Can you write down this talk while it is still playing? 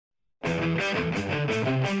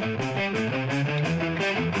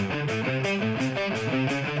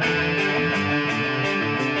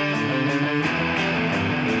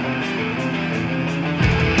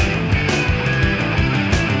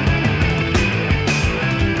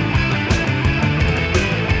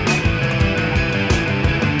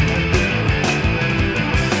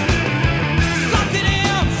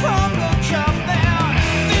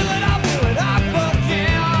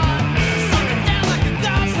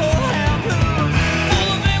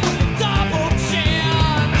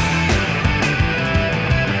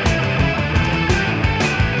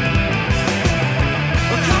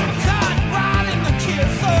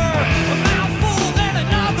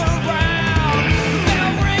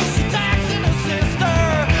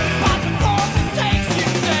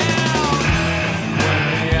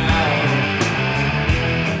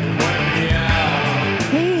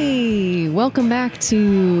Welcome back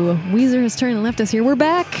to Weezer Has Turned and Left Us Here. We're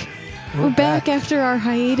back. We're back after our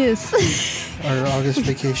hiatus. Our August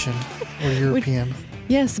vacation. Or European.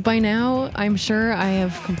 Yes, by now, I'm sure I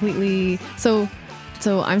have completely... So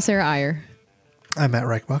I'm Sarah Iyer. I'm Matt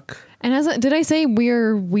Reichbach. And did I say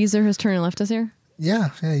Weezer Has Turned and Left Us Here? Yeah,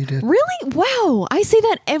 you did. Really? Wow. I say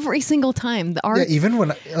that every single time. Yeah, even when...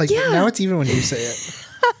 Now it's even when you say it.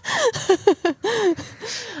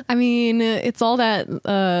 I mean, it's all that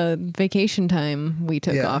vacation time we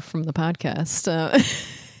took off from the podcast.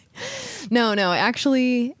 No,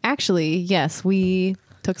 actually, yes, we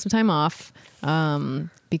took some time off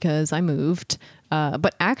because I moved.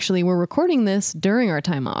 But actually, we're recording this during our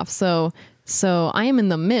time off. So I am in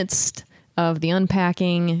the midst of the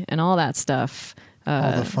unpacking and all that stuff.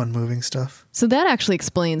 All the fun moving stuff. So that actually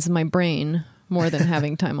explains my brain more than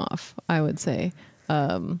having time off, I would say.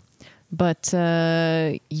 But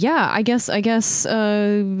I guess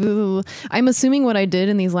I'm assuming what I did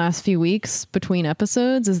in these last few weeks between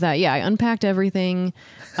episodes is that, I unpacked everything.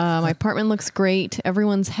 My apartment looks great.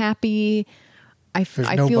 Everyone's happy. I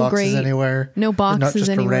no feel boxes great. Anywhere. No boxes Not just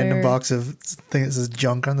anywhere. A random box of things that says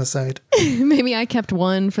junk on the side. Maybe I kept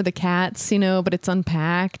one for the cats, but it's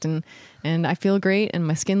unpacked and I feel great and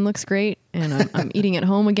my skin looks great and I'm eating at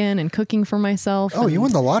home again and cooking for myself. Oh, you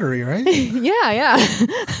won the lottery, right? Yeah.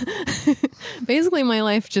 Basically, my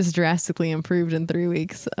life just drastically improved in 3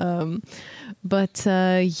 weeks. I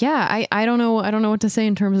don't know what to say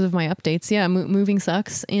in terms of my updates. Yeah, moving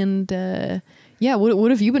sucks. And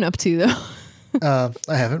what have you been up to though?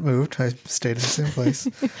 I haven't moved. I stayed in the same place.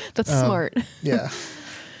 That's smart. Yeah.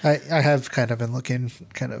 I have kind of been looking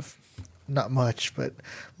not much, but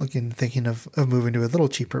thinking of moving to a little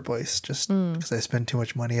cheaper place just because I spend too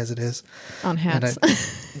much money as it is. On hats.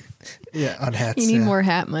 On hats. You need more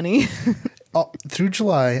hat money. Through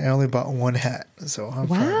July, I only bought one hat, so I'm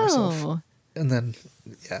proud of myself. And then,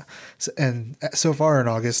 so far in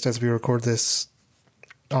August, as we record this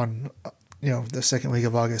on, the second week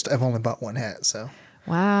of August, I've only bought one hat, so.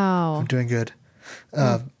 Wow. I'm doing good.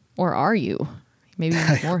 Or are you? Maybe you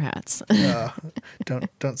need more hats.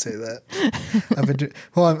 Don't say that. I'm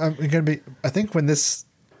gonna be. I think when this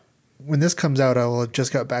comes out, I will have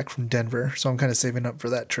just got back from Denver, so I'm kind of saving up for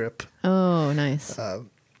that trip. Oh, nice.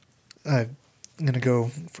 I'm gonna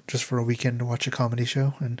go just for a weekend to watch a comedy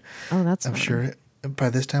show, and that's. I'm sure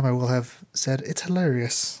by this time I will have said it's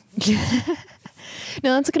hilarious.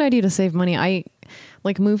 No, that's a good idea to save money. I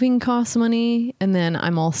like moving costs money, and then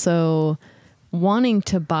I'm also wanting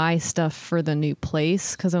to buy stuff for the new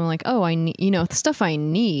place because I'm like, I need, the stuff I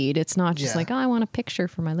need. It's not just like, I want a picture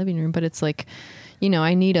for my living room, but it's like,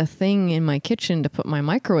 I need a thing in my kitchen to put my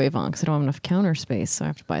microwave on because I don't have enough counter space. So I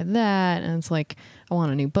have to buy that. And it's like, I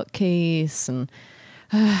want a new bookcase and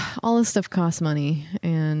all this stuff costs money.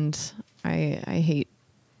 And I hate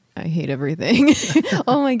everything.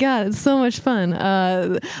 Oh my God. It's so much fun.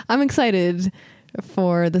 I'm excited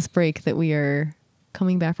for this break that we are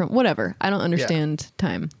coming back from. Whatever. I don't understand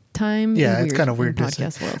time. Yeah, it's kind of weird in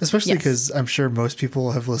podcast world. Especially because I'm sure most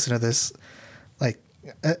people have listened to this,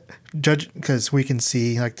 judge because we can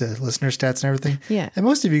see the listener stats and everything. Yeah, and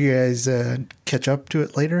most of you guys catch up to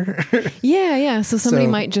it later. Yeah. So somebody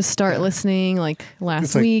might just start listening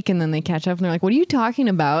last week, and then they catch up and they're like, "What are you talking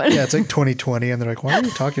about?" Yeah, it's like 2020, and they're like, "Why are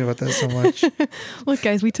you talking about that so much?" Look,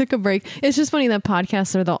 guys, we took a break. It's just funny that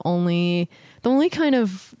podcasts are the only kind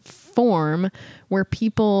of form where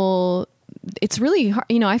people, it's really hard,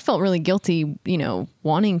 I felt really guilty,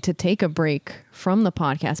 wanting to take a break from the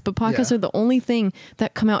podcast, but podcasts are the only thing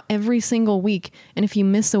that come out every single week. And if you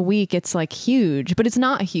miss a week, it's huge, but it's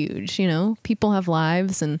not huge, people have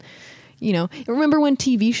lives and you know, remember when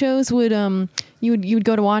TV shows would, you would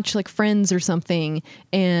go to watch like Friends or something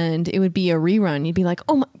and it would be a rerun. You'd be like,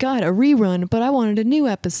 oh my God, a rerun, but I wanted a new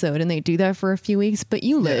episode. And they do that for a few weeks, but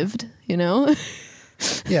you lived, you know?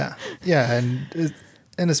 Yeah. Yeah.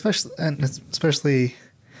 And especially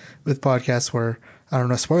with podcasts where, I don't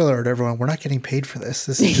know, spoiler alert, everyone, we're not getting paid for this.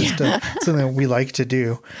 This is just something that we like to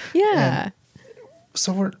do. Yeah. And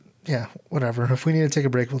so whatever. If we need to take a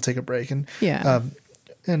break, we'll take a break. And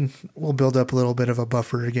and we'll build up a little bit of a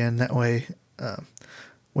buffer again. That way,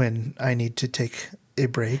 when I need to take a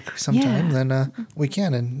break sometime, then we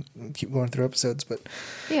can and keep going through episodes. But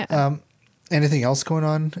anything else going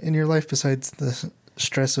on in your life besides the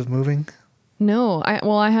stress of moving? No,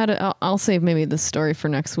 I'll save maybe this story for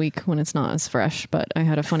next week when it's not as fresh, but I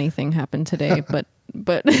had a funny thing happen today, but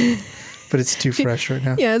but it's too fresh right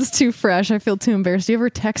now. Yeah, it's too fresh. I feel too embarrassed. Do you ever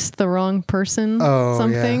text the wrong person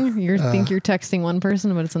something? Yeah. You think you're texting one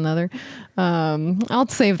person, but it's another. I'll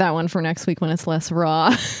save that one for next week when it's less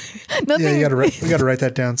raw. Yeah, we got to write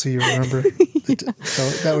that down so you remember. So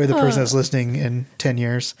that way the person that's listening in 10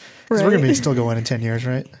 years, because we're going to be still going in 10 years,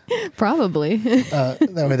 right? Probably.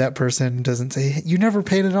 That way that person doesn't say, you never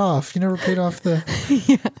paid it off. You never paid off the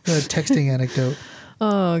texting anecdote.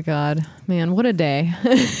 Oh, God. Man, what a day.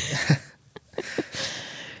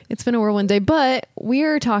 It's been a whirlwind day, but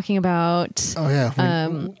we're talking about. Oh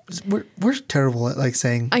yeah, we're terrible at like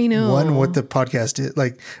saying. I know what the podcast is.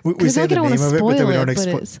 Like we say the name of it, but then we don't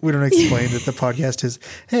explain that the podcast is.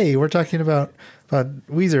 Hey, we're talking about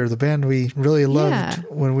Weezer, the band we really loved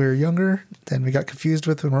when we were younger. Then we got confused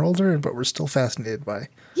with when we're older, but we're still fascinated by.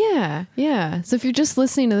 Yeah, yeah. So if you're just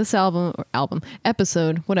listening to this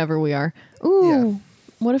episode, whatever we are,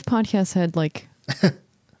 what if podcasts had like.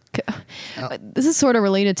 This is sort of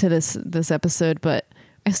related to this episode, but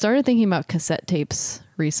I started thinking about cassette tapes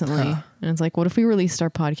recently, and it's like, what if we released our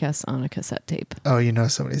podcast on a cassette tape? Oh,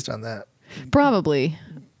 somebody's done that. Probably.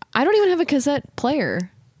 I don't even have a cassette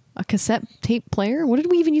player. A cassette tape player? What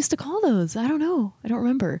did we even used to call those? I don't know. I don't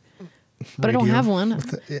remember. But I don't have one.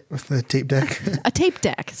 With the tape deck? A tape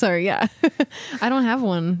deck. Sorry, yeah. I don't have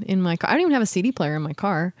one in my car. I don't even have a CD player in my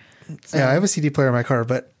car. So. Yeah, I have a CD player in my car,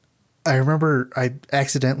 but I remember I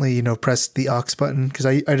accidentally, pressed the aux button because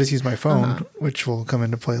I just use my phone, which will come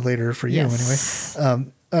into play later for you anyway.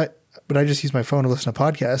 But I just use my phone to listen to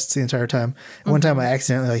podcasts the entire time. And one time I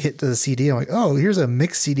accidentally hit the CD. I'm like, oh, here's a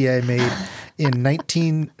mix CD I made in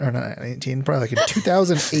probably like in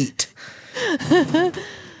 2008.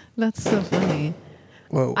 That's so funny.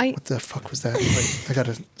 Whoa, what the fuck was that? Wait, I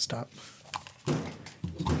gotta stop.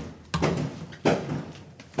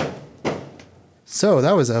 So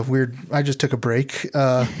that was a weird. I just took a break. You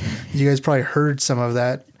guys probably heard some of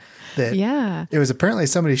that. It was apparently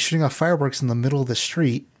somebody shooting off fireworks in the middle of the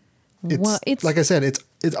street. It's like I said, it's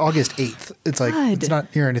August 8th. It's like it's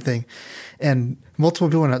not near anything, and multiple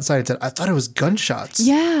people went outside and said, "I thought it was gunshots."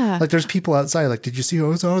 Yeah, like there's people outside. Like, did you see? It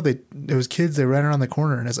was kids. They ran around the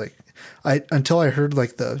corner, and it's like, until I heard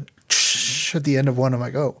like the at the end of one. I'm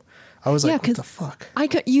like, oh. I was like, what the fuck?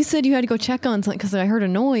 You said you had to go check on something because I heard a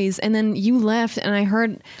noise, and then you left, and I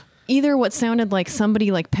heard either what sounded like somebody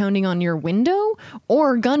like pounding on your window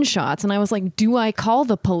or gunshots, and I was like, do I call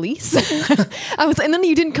the police? And then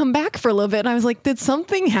you didn't come back for a little bit, and I was like, did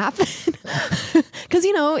something happen? Because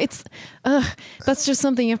it's that's just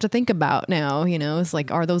something you have to think about now. It's like,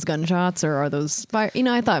 are those gunshots or are those fire?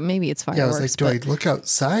 I thought maybe it's fireworks. Yeah, I was like, do I look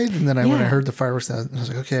outside? And then when I heard the fireworks, I was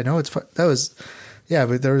like, okay, no, that was. Yeah,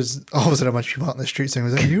 but there was all of a sudden a bunch of people out in the street saying,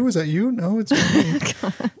 was that you? Was that you? No, it's me.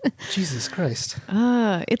 Jesus Christ.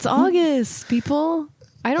 It's August, people.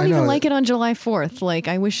 I don't even like it on July 4th. Like,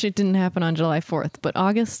 I wish it didn't happen on July 4th. But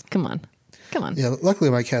August, come on. Yeah, luckily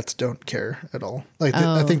my cats don't care at all. Like,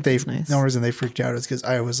 I think the only reason they freaked out is because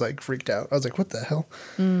I was like freaked out. I was like, what the hell?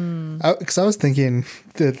 Because I was thinking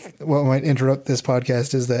that what might interrupt this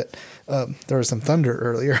podcast is that there was some thunder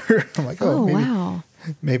earlier. I'm like, wow.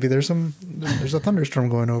 Maybe there's a thunderstorm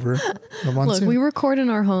going over the monsoon. Look, we record in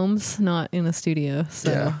our homes, not in a studio.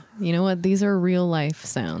 So you know what? These are real life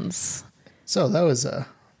sounds. So that was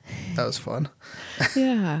fun.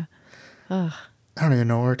 Yeah. I don't even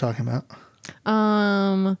know what we're talking about.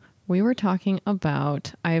 We were talking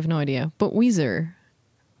about, I have no idea, but Weezer.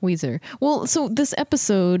 Well, so this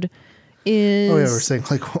episode is... Oh yeah, we're saying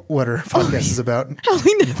like what our podcast is about.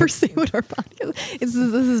 We never say what our podcast is.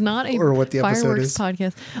 This is not a or what the fireworks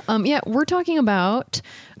podcast. We're talking about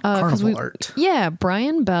Carnival Art. Yeah,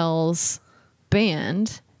 Brian Bell's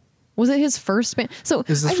band. Was it his first band? So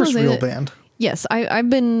is his first real band? Yes,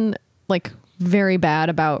 I've been like very bad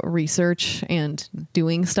about research and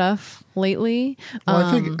doing stuff lately.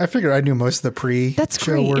 Well, I figure I do most of the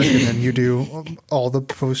pre-show work, and then you do all the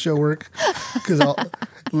post-show work. Because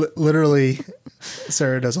literally,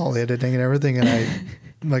 Sarah does all the editing and everything, and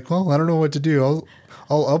I'm like, well, I don't know what to do. I'll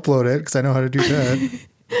upload it because I know how to do that.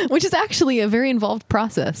 Which is actually a very involved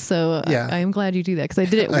process. So yeah. I am glad you do that because I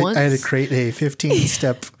did it once. I had to create a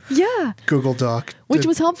 15-step Google Doc. Which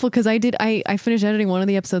was helpful because I finished editing one of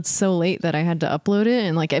the episodes so late that I had to upload it.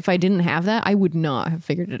 And like if I didn't have that, I would not have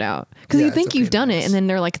figured it out. Because you think you've done it and then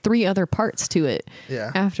there are like 3 other parts to it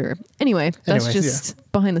after. Anyway, that's just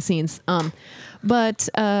behind the scenes. But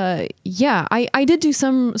I did do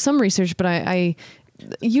some research, but I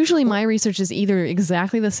usually my research is either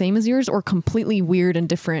exactly the same as yours or completely weird and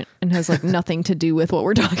different and has like nothing to do with what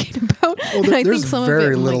we're talking about. Well, there's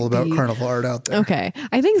very little about carnival art out there. Okay.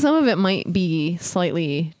 I think some of it might be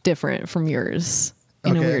slightly different from yours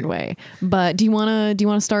in a weird way. But do you want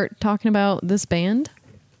to start talking about this band?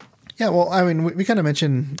 Yeah, well, I mean, we kind of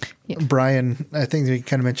mentioned Brian. I think we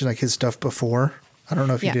kind of mentioned like his stuff before. I don't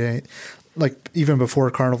know if he did any, like even before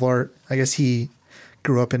carnival art. I guess he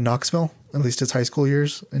grew up in Knoxville. At least his high school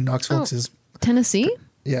years in Knoxville. Tennessee?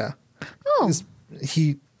 Yeah. Oh.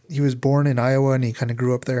 He was born in Iowa and he kind of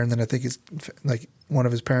grew up there. And then I think one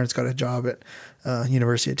of his parents got a job at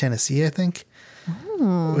University of Tennessee, I think.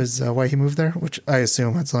 Was why he moved there, which I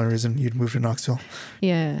assume that's the only reason you'd move to Knoxville.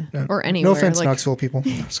 Yeah, or anywhere. No offense, Knoxville people.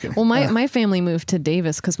 Just kidding. Well, my family moved to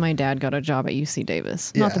Davis because my dad got a job at UC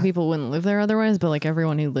Davis. Not that people wouldn't live there otherwise, but like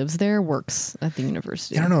everyone who lives there works at the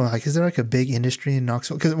university. I don't know. Like, is there like a big industry in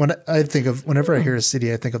Knoxville? Because whenever I hear a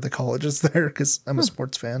city, I think of the colleges there because I'm a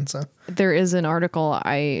sports fan. So there is an article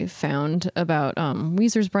I found about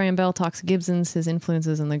Weezer's Brian Bell talks Gibson's, his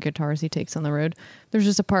influences, and the guitars he takes on the road. There's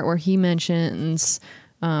just a part where he mentions,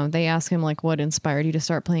 they ask him like what inspired you to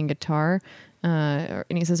start playing guitar. And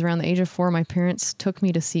he says, around the age of 4, my parents took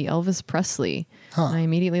me to see Elvis Presley. And I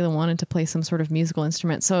immediately wanted to play some sort of musical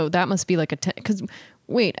instrument. So that must be like because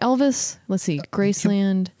wait, Elvis, let's see,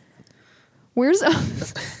 Graceland. Where's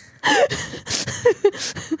Elvis?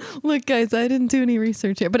 Look, guys, I didn't do any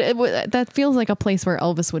research here, but that feels like a place where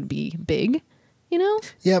Elvis would be big, you know?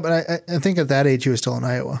 Yeah, but I think at that age he was still in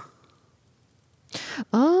Iowa.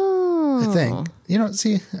 Oh. I think.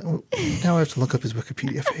 See, now I have to look up his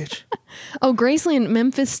Wikipedia page. Oh, Graceland,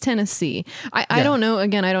 Memphis, Tennessee. I don't know.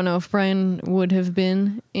 Again, I don't know if Brian would have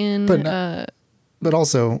been in. But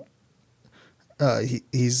also,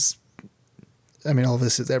 he's. I mean,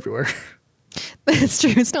 Elvis is everywhere. That's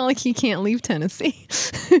true. It's not like he can't leave Tennessee.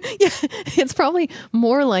 Yeah, it's probably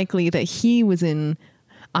more likely that he was in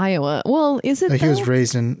Iowa. Well, is it? He was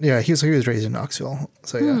raised in. Yeah, he was raised in Knoxville.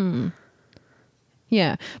 So yeah.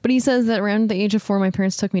 Yeah, but he says that around the age of 4, my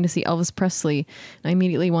parents took me to see Elvis Presley, and I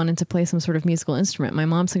immediately wanted to play some sort of musical instrument. My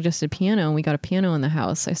mom suggested piano, and we got a piano in the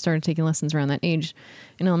house. I started taking lessons around that age.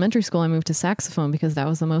 In elementary school, I moved to saxophone because that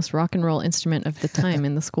was the most rock and roll instrument of the time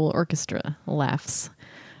in the school orchestra. Laughs.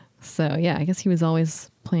 So, yeah, I guess he was always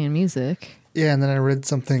playing music. Yeah, and then I read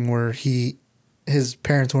something where his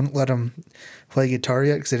parents wouldn't let him play guitar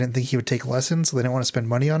yet because they didn't think he would take lessons, so they didn't want to spend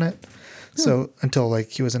money on it. So until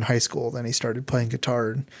like he was in high school, then he started playing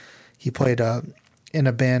guitar. And he played in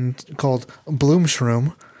a band called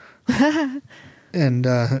Bloomshroom, and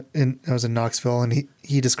it was in Knoxville. And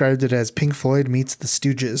he described it as Pink Floyd meets the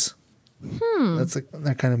Stooges. That's like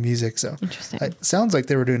that kind of music. So interesting. It sounds like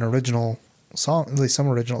they were doing original song, at least some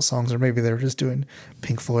original songs, or maybe they were just doing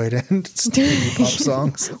Pink Floyd and pop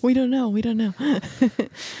songs. We don't know.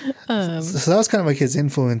 So that was kind of like his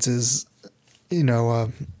influences,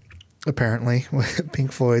 apparently,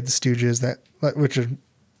 Pink Floyd, the Stooges, which are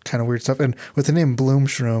kind of weird stuff. And with the name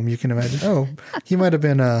Bloomshroom, you can imagine, he might have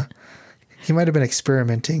been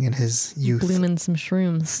experimenting in his youth. Blooming some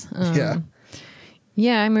shrooms.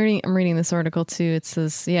 Yeah, I'm reading this article too. It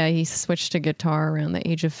says, he switched to guitar around the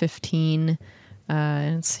age of 15.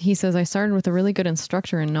 And he says, I started with a really good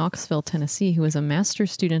instructor in Knoxville, Tennessee, who was a master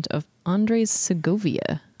student of Andres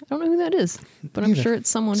Segovia. I don't know who that is, but I'm sure it's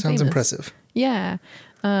someone famous. Sounds impressive. Yeah.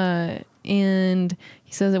 And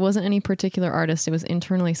he says it wasn't any particular artist. It was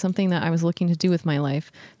internally something that I was looking to do with my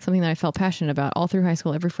life, something that I felt passionate about. All through high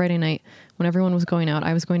school, every Friday night, when everyone was going out,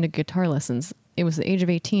 I was going to guitar lessons. It was the age of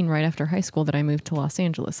 18, right after high school, that I moved to Los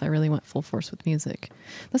Angeles. I really went full force with music.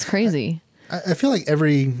 That's crazy. I feel like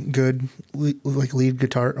every good lead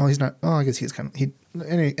guitar. Oh, he's not. Oh, I guess he's kind of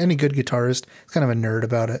any good guitarist is kind of a nerd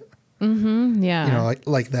about it. Mm-hmm. Yeah.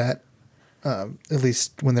 Like that. At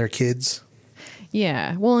least when they're kids.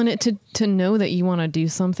 Yeah. Well, and to know that you want to do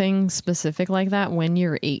something specific like that when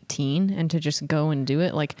you're 18 and to just go and do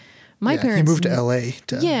it. Like My yeah, parents he moved to LA.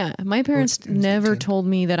 Yeah, my parents never told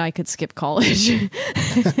me that I could skip college.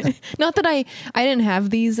 Not that I didn't have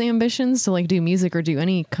these ambitions to like do music or do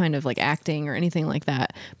any kind of like acting or anything like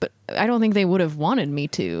that, but I don't think they would have wanted me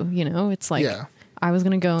to, you know? It's like I was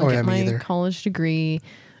going to go and get my college degree.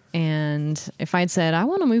 And if I'd said, I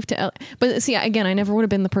want to move to LA, but see, again, I never would have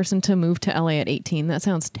been the person to move to LA at 18. That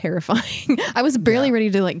sounds terrifying. I was barely ready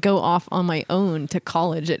to like go off on my own to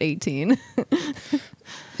college at 18.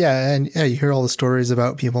 And you hear all the stories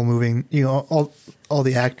about people moving, you know, all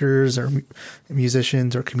the actors or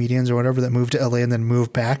musicians or comedians or whatever that move to LA and then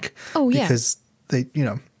move back. Oh, yeah. Because they, you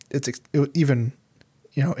know, even,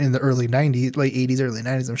 you know, in the early 90s, late 80s, early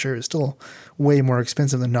 90s, I'm sure it's still way more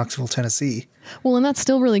expensive than Knoxville, Tennessee. Well, and that's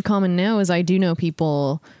still really common now, as I do know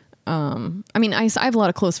people. I mean, I have a lot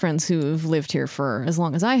of close friends who've lived here for as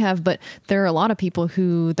long as I have, but there are a lot of people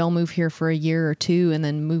who they'll move here for a year or two and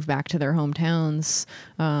then move back to their hometowns.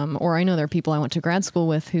 Or I know there are people I went to grad school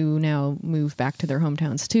with who now move back to their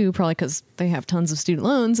hometowns too, probably because they have tons of student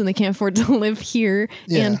loans and they can't afford to live here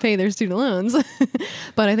and pay their student loans.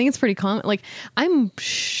 But I think it's pretty common. Like, I'm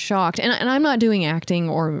shocked, and I'm not doing acting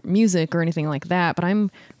or music or anything like that, but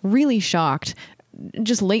I'm really shocked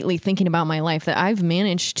just lately thinking about my life that I've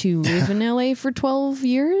managed to live in LA for 12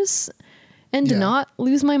 years and not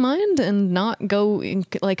lose my mind and not go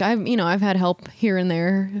like I've had help here and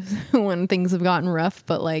there when things have gotten rough,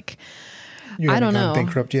 but like, I don't know.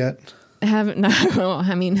 Bankrupt yet? Haven't. No,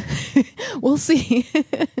 I mean, we'll see.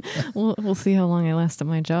 we'll see how long I last at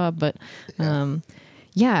my job, but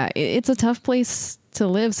it's a tough place to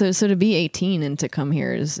live. So to be 18 and to come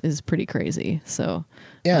here is pretty crazy. So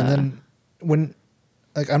and then when,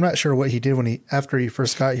 like, I'm not sure what he did after he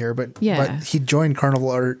first got here, but he joined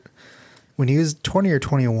Carnival Art when he was 20 or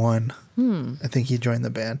 21. I think he joined the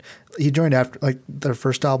band. He joined after like their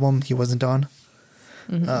first album he wasn't on.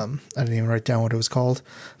 I didn't even write down what it was called.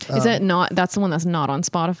 Is that not, that's the one that's not on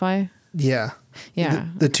Spotify? Yeah. Yeah.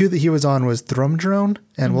 The two that he was on was Thrum Drone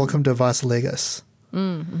and Welcome to Vas Vegas.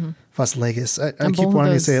 Vaslegas. I keep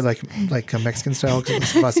wanting to say it like a Mexican style because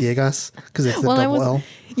it's Vas Vegas because it's the double L.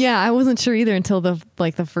 Yeah, I wasn't sure either until the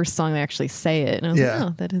first song they actually say it, and I was like,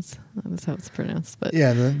 oh, that's how it's pronounced. But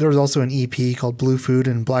there was also an EP called Blue Food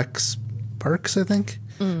and Black Sparks, I think.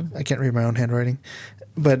 I can't read my own handwriting,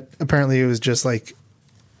 but apparently it was just like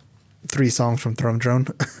 3 songs from Thrum Drone.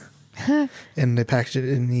 And they packaged it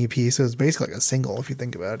in an EP, so it's basically like a single if you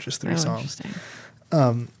think about it, just 3 songs.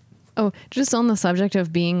 Oh, just on the subject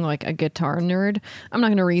of being like a guitar nerd, I'm not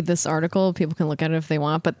going to read this article. People can look at it if they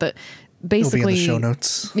want, but basically, it'll be in the show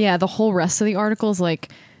notes. Yeah, the whole rest of the article is like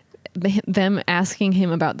them asking him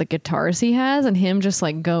about the guitars he has, and him just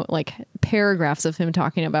like paragraphs of him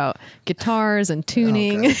talking about guitars and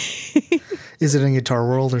tuning. Is it in Guitar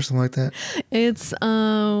World or something like that? It's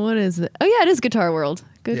what is it? Oh yeah, it is Guitar World.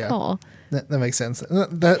 Good call. That makes sense.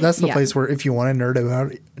 That's the place where if you want to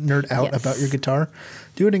nerd out about your guitar,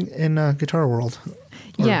 do it in Guitar World.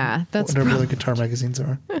 Yeah, that's whatever the guitar magazines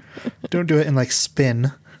are. Don't do it in like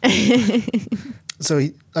Spin. So,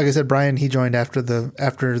 like I said, Brian, he joined after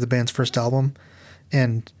the band's first album,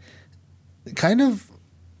 and kind of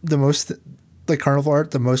the most like Carnival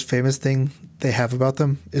Art, the most famous thing they have about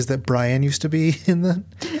them is that Brian used to be in that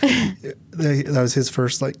was his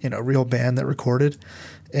first real band that recorded.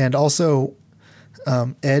 And also,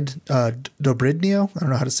 Ed Dobridnio, I don't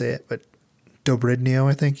know how to say it, but Dobridnio,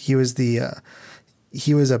 I think he was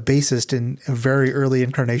he was a bassist in a very early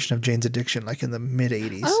incarnation of Jane's Addiction, like in the mid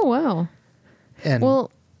 '80s. Oh wow!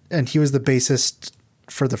 And he was the bassist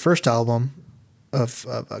for the first album of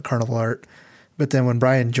Carnival Art, but then when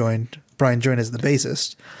Brian joined as the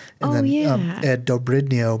bassist, and Ed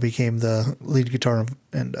Dobridnio became the lead guitar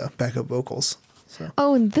and backup vocals. So.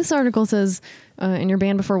 Oh, and this article says, in your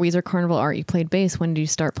band before Weezer Carnival Art, you played bass. When did you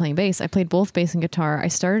start playing bass? I played both bass and guitar. I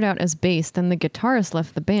started out as bass, then the guitarist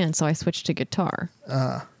left the band, so I switched to guitar.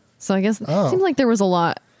 So I guess it seems like there was a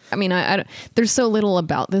lot. I mean, I there's so little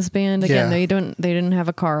about this band. Again, they didn't have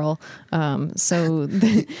a Carl. So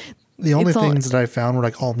the only things that I found were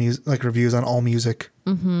like all music, like reviews on AllMusic.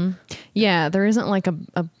 Mm-hmm. Yeah, there isn't like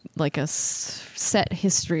a set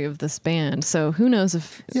history of this band. So who knows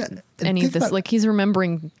if any of this, like he's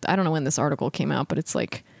remembering, I don't know when this article came out, but it's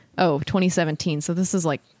like, 2017. So this is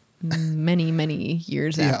like many, many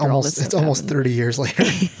years after all this. It's almost 30 years later.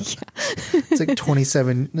 It's like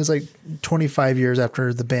 27. It's like 25 years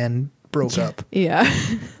after the band broke up. Yeah.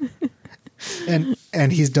 and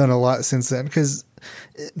he's done a lot since then. Because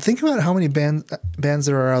think about how many bands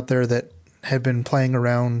there are out there that have been playing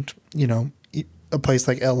around, a place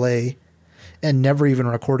like LA and never even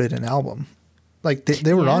recorded an album. Like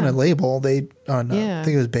they were on a label. I think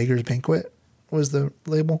it was Beggars Banquet was the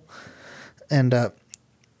label, and the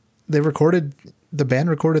band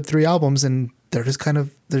recorded 3 albums, and they're just kind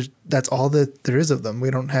of that's all that there is of them. We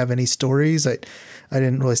don't have any stories. I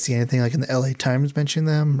didn't really see anything like in the LA Times mentioning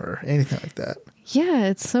them or anything like that. Yeah,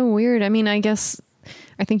 it's so weird. I mean, I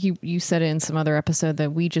think you said it in some other episode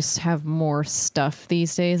that we just have more stuff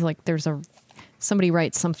these days. Like somebody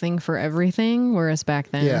writes something for everything, whereas back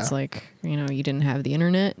then it's like, you didn't have the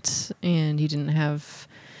internet and you didn't have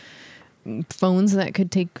phones that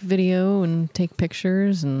could take video and take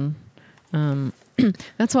pictures, and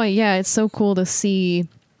that's why it's so cool to see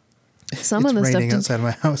some of the stuff. It's raining outside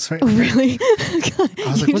my house right now. Oh, really? I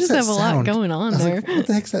was like, you what's just that have sound? A lot going on there. Like, what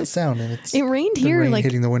the heck's that sound? And it rained here, rain like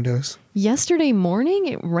hitting the windows. Yesterday morning.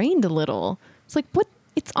 It rained a little. It's like, what?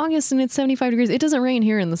 It's August and it's 75 degrees. It doesn't rain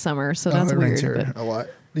here in the summer, so that's weird. It rains here a lot.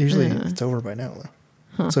 Usually it's over by now, though.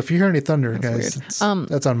 Huh. So if you hear any thunder, guys,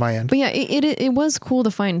 that's on my end. But yeah, it was cool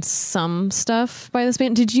to find some stuff by this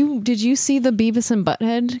band. Did you see the Beavis and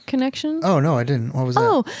Butthead connection? Oh no, I didn't. What was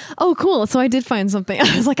that? Oh, cool. So I did find something.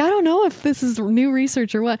 I was like, I don't know if this is new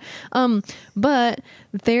research or what. But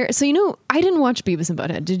so I didn't watch Beavis and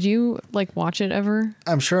Butthead. Did you watch it ever?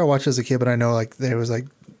 I'm sure I watched it as a kid, but I know there was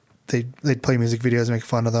they'd play music videos, make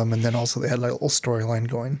fun of them, and then also they had a little storyline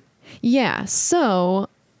going. Yeah. So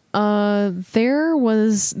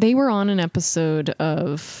they were on an episode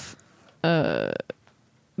of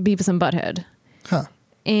Beavis and Butthead. Huh.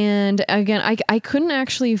 And again, I couldn't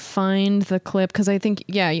actually find the clip because I think,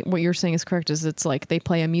 what you're saying is correct, is it's like they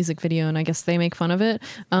play a music video and I guess they make fun of it.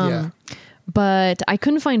 But I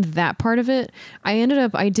couldn't find that part of it.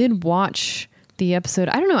 I did watch the episode.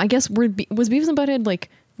 I don't know. I guess was Beavis and Butthead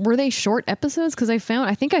were they short episodes? Because I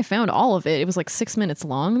think I found all of it. It was 6 minutes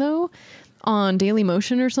long though, on Daily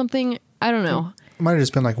Motion or something. I don't know. It might have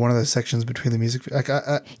just been one of the sections between the music.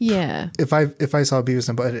 Yeah. If I saw Beavis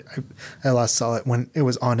and Butthead, I last saw it when it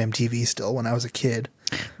was on MTV still when I was a kid.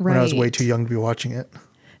 Right. When I was way too young to be watching it.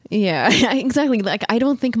 Yeah, exactly. I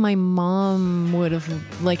don't think my mom would have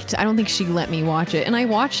I don't think she let me watch it. And I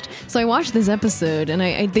watched this episode, and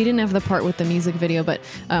they didn't have the part with the music video, but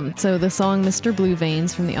so the song Mr. Blue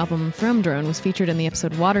Veins from the album Thrumdrone was featured in the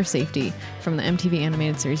episode Water Safety from the MTV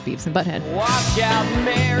animated series Beavis and Butthead. Watch out,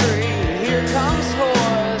 Mary, here comes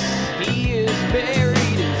Horace. He is buried,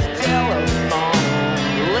 his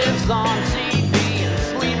telephone lives on TV and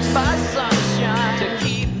sleeps by sunshine to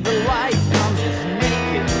keep the light from his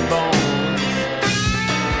naked bones.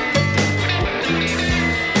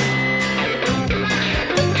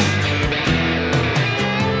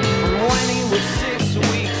 From when he was 6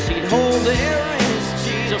 weeks, he'd hold air in his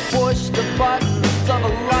cheeks to push the buttons of a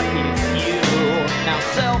lucky few. Now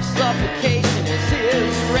self-suffocation is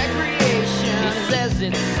his recreation. He says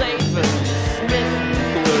it's safer than Smith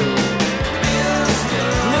glue.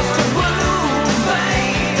 Mr. Blue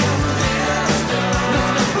Veins,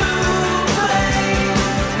 Mr. Blue Veins,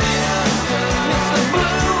 Mr.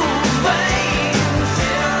 Blue Veins,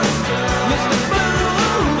 Mr. Blue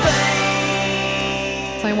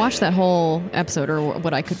Veins. So I watched that whole episode, or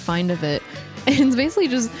what I could find of it, and it's basically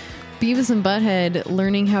just Beavis and Butthead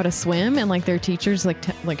learning how to swim, and their teachers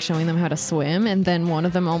showing them how to swim, and then one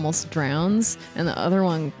of them almost drowns, and the other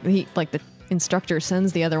one, the instructor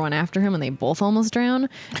sends the other one after him, and they both almost drown.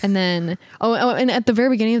 And then and at the very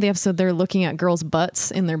beginning of the episode, they're looking at girls' butts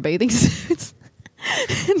in their bathing suits.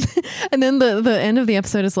 And then the end of the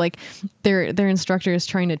episode is their instructor is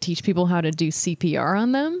trying to teach people how to do CPR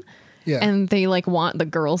on them. Yeah. And they want the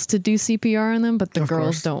girls to do CPR on them, but the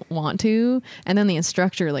girls don't want to. And then the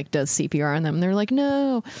instructor does CPR on them. And they're like,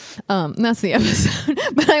 no. And that's the episode.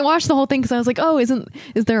 But I watched the whole thing because I was like, oh, is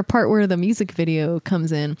there a part where the music video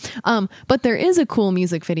comes in? But there is a cool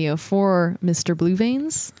music video for Mr. Blue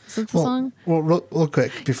Veins. Is that the song? Well, real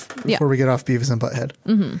quick before we get off Beavis and Butthead,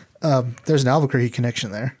 there's an Albuquerque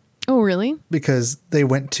connection there. Oh, really? Because they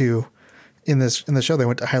went to in the show they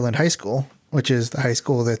went to Highland High School, which is the high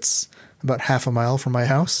school that's about half a mile from my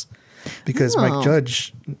house, because Mike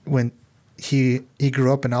Judge he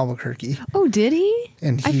grew up in Albuquerque. Oh, did he?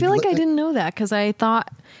 And I feel like I didn't know that because I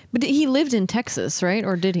thought, but he lived in Texas, right?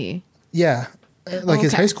 Or did he? Yeah,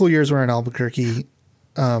 his high school years were in Albuquerque.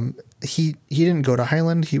 He didn't go to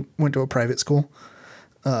Highland. He went to a private school,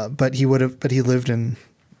 but he lived in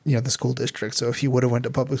the school district. So if he would have went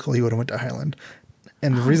to public school, he would have went to Highland.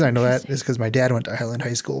 And the reason I know that is because my dad went to Highland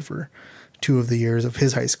High School for 2 of the years of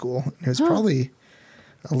his high school. It was probably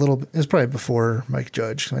before Mike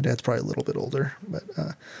Judge. My dad's probably a little bit older, but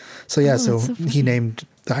so he named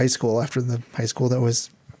the high school after the high school that was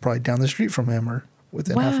probably down the street from him or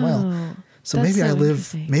within half a mile. So That's maybe so I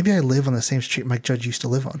live interesting. on the same street Mike Judge used to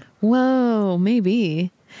live on. Whoa,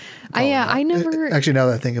 maybe. I never. Actually, now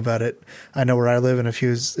that I think about it, I know where I live, and if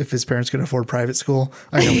his parents could afford private school,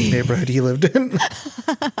 I know which neighborhood he lived in.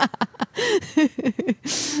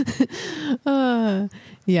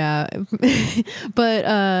 Yeah, but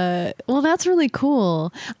well, that's really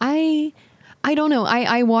cool. I don't know.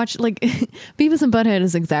 I watch like Beavis and Butthead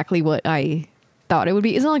is exactly what I thought it would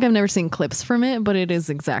be. It's not like I've never seen clips from it, but it is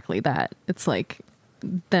exactly that. It's like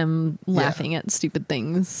them laughing at stupid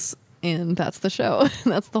things, and that's the show.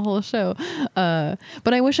 That's the whole show.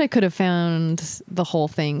 But I wish I could have found the whole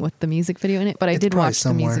thing with the music video in it. But I did probably watch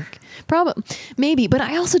somewhere. the music. Probably, maybe. But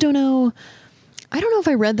I also don't know. I don't know if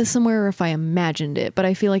I read this somewhere or if I imagined it. But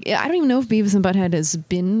I feel like I don't even know if Beavis and Butthead has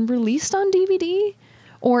been released on DVD.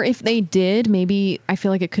 Or if they did, maybe I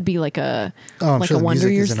feel like it could be like a sure the Wonder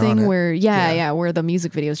music Years isn't on thing it. where where the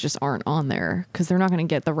music videos just aren't on there because they're not going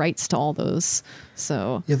to get the rights to all those.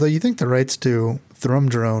 So Yeah, though you think the rights to Thrum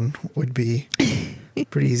Drone would be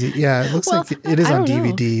pretty easy. Yeah, it looks Well, like it is I on don't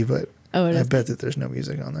know. DVD, but Oh, it I is. bet that there's no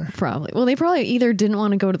music on there. Probably. Well, they probably either didn't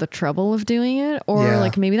want to go to the trouble of doing it, or Yeah.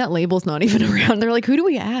 like maybe that label's not even around. They're like, who do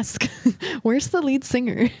we ask? Where's the lead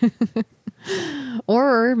singer?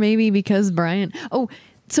 Or maybe because Brian. Oh,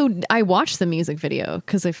 so I watched the music video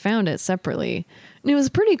because I found it separately, and it was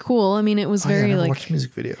pretty cool. I mean, it was Oh, yeah, I very never like. watched the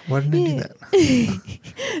music video. Why didn't I do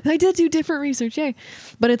that? I did do different research, yeah.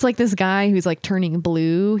 But it's like this guy who's like turning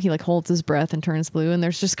blue. He like holds his breath and turns blue, and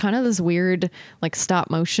there's just kind of this weird like stop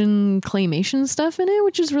motion claymation stuff in it,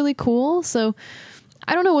 which is really cool. So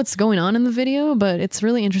I don't know what's going on in the video, but it's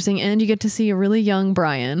really interesting, and you get to see a really young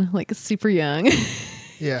Brian, like super young.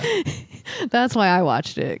 Yeah. That's why I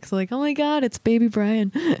watched it, because like, oh my god, it's baby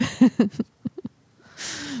Brian.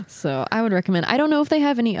 So I would recommend. I don't know if they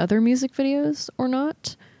have any other music videos or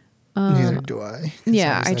not. Neither do I. 'Cause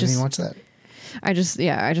yeah, obviously I just- didn't watch that. I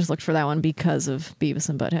just looked for that one because of Beavis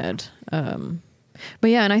and Butthead.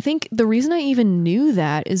 But yeah, and I think the reason I even knew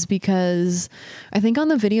that is because I think on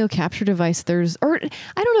the video capture device or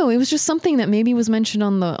I don't know, it was just something that maybe was mentioned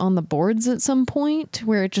on the boards at some point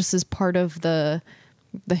where it just is part of the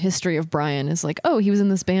history of Brian is like, oh, he was in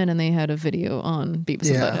this band and they had a video on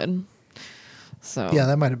Beavis Yeah. and Butthead. So Yeah,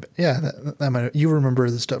 that might have been. Yeah, that might have. You remember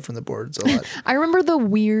the stuff from the boards a lot. I remember the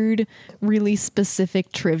weird, really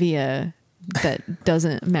specific trivia that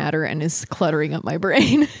doesn't matter and is cluttering up my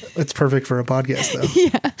brain. It's perfect for a podcast,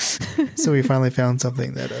 though. Yeah. So we finally found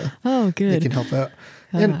something that Oh, they good. can help out.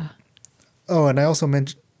 And and I also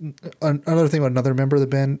mentioned another thing about another member of the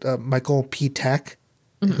band, Michael P. Tack,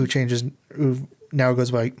 who now goes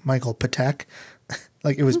by Michael Patak.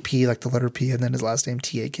 Like it was P, like the letter P, and then his last name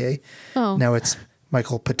T-A-K. Oh. Now it's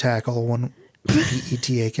Michael Patak, all one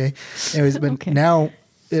P-E-T-A-K. Anyways, but Okay. now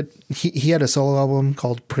he had a solo album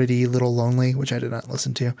called Pretty Little Lonely, which I did not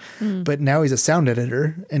listen to. But now he's a sound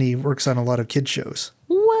editor and he works on a lot of kids shows.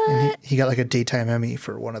 What? And he got like a daytime Emmy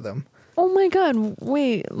for one of them. Oh my god!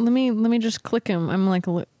 Wait, let me just click him. I'm like,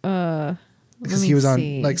 Because he was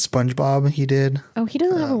on like SpongeBob, he did. Oh, he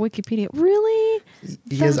doesn't have a Wikipedia. Really?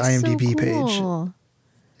 He has That's so IMDb page. cool.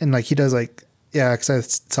 And like he does like, yeah, because I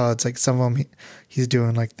saw it's like some of them he's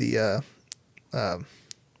doing like the, not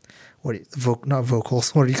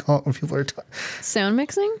vocals. What do you call it when people are talking? Sound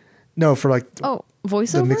mixing? No, for like Oh, the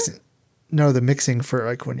voiceover? mixing. No, the mixing for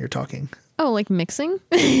like when you're talking. Oh, like mixing?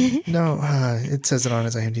 No, it says it on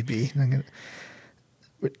his IMDb.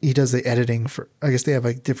 But he does the editing for. I guess they have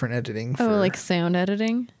like different editing. For, Oh, like sound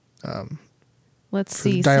editing? Let's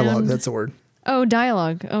see. dialogue. sound- That's the word. Oh,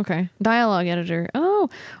 dialogue. Okay. Dialogue editor. Oh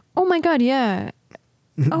my god, yeah.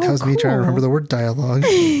 Oh, That was me trying to remember cool. the word dialogue.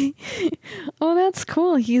 Oh, that's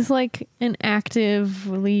cool. He's like an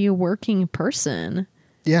actively working person.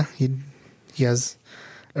 Yeah, he has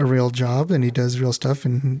a real job and he does real stuff,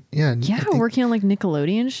 and yeah, and I Yeah, think working on like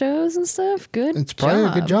Nickelodeon shows and stuff. Good. it's probably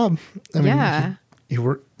a good job. I mean, Yeah. he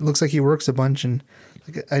looks like he works a bunch, and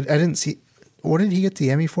like, I didn't see. What did he get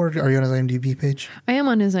the Emmy for? Are you on his IMDb page? I am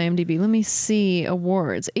on his IMDb. Let me see.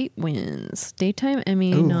 Awards. 8 wins. Daytime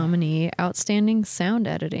Emmy Ooh. nominee. Outstanding sound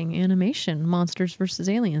editing. Animation. Monsters vs.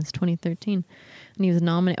 Aliens 2013. And he was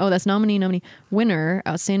nominated. Oh, that's nominee. Winner.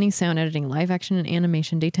 Outstanding sound editing. Live action and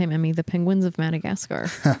animation. Daytime Emmy. The Penguins of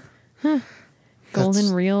Madagascar.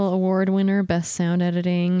 Golden Reel Award winner. Best sound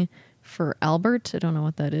editing for Albert. I don't know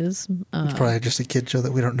what that is. It's probably just a kid show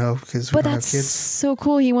that we don't know because we But don't have that's kids. so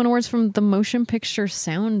cool. He won awards from the Motion Picture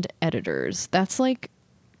Sound Editors. That's like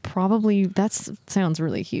probably sounds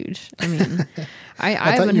really huge. I mean, I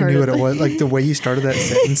thought haven't you heard knew of what it was. Like the way you started that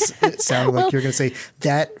sentence, it sounded like you're going to say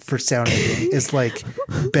that for sound editing is like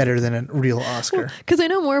better than a real Oscar. Because I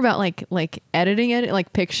know more about like editing,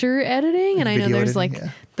 like picture editing, and I know Video there's editing,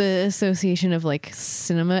 like the Association of like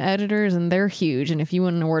Cinema Editors, and they're huge. And if you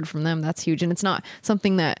win an award from them, that's huge. And it's not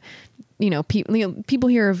something that people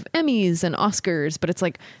hear of Emmys and Oscars, but it's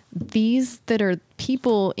like these that are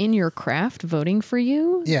people in your craft voting for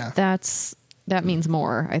you. Yeah. That means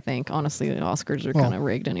more, I think. Honestly, the Oscars are kind of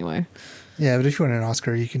rigged anyway. Yeah, but if you win an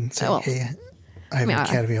Oscar, you can say, hey, I have an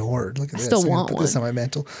Academy Award. Look at this. Still I'm want put one. this on my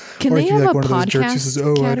mantle. Can or they if you're have like a one of those jerks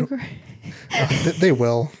who podcast says, category? They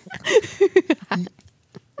will.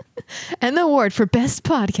 And the award for best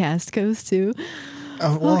podcast goes to...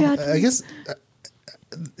 God. I guess...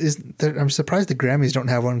 I'm surprised the Grammys don't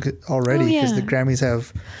have one already because the Grammys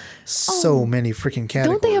have so many freaking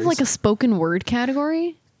categories. Don't they have like a spoken word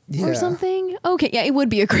category or something? Okay, yeah, it would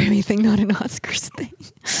be a Grammy thing, not an Oscars thing.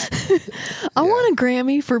 I want a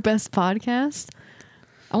Grammy for best podcast.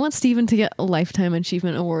 I want Steven to get a Lifetime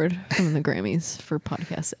Achievement Award from the Grammys for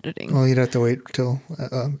podcast editing. Well, you'd have to wait till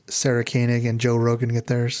Sarah Koenig and Joe Rogan get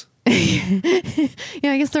theirs.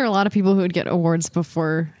 Yeah, I guess there are a lot of people who would get awards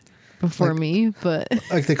before me, but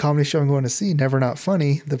like the comedy show I'm going to see, Never Not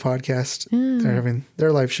Funny, the podcast. They're having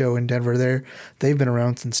their live show in Denver. They've been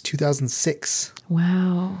around since 2006.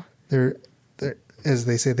 Wow. They're as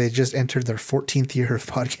they say, they just entered their 14th year of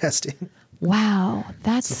podcasting. Wow,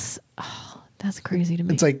 that's crazy to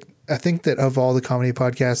me. It's like I think that of all the comedy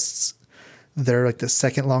podcasts, they're like the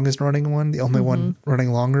second longest running one. The only one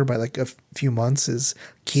running longer by like a few months is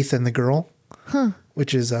Keith and the Girl,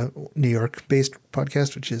 which is a New York based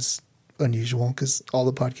podcast, which is unusual because all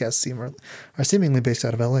the podcasts are seemingly based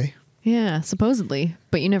out of LA. Yeah, supposedly,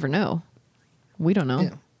 but you never know. We don't know.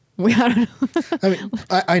 Yeah. I don't know. I mean,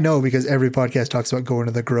 I know because every podcast talks about going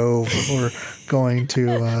to the Grove or going to...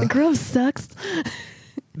 the Grove sucks.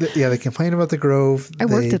 They complain about the Grove. I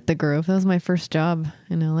worked at the Grove. That was my first job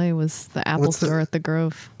in LA, was the Apple store at the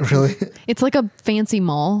Grove. Really? It's like a fancy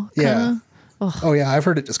mall. Yeah. Ugh. Oh, yeah. I've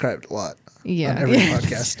heard it described a lot. Yeah. On every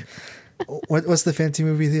podcast. What's the fancy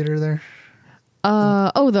movie theater there? The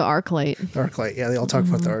ArcLight. ArcLight. Yeah, they all talk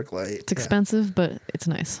about the ArcLight. It's expensive, but it's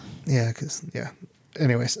nice. Yeah,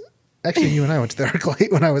 anyways, actually, you and I went to the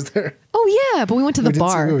ArcLight when I was there. Oh, yeah, but we went to the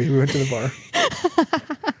bar. We went to the bar.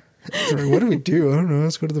 Sorry, what did we do? I don't know.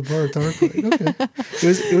 Let's go to the bar at the ArcLight. Okay.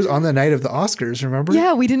 It was on the night of the Oscars, remember?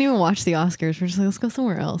 Yeah, we didn't even watch the Oscars. We're just like, let's go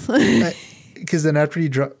somewhere else. Because then after you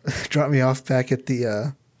dropped me off back at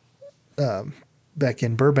the... back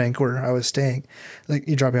in Burbank where I was staying, like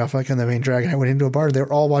you dropped me off like on the main drag, and I went into a bar. They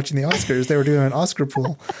were all watching the Oscars. They were doing an Oscar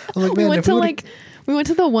pool. I'm like, man, we went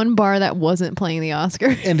to the one bar that wasn't playing the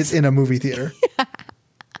Oscars, and it's in a movie theater.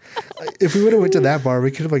 If we would have went to that bar,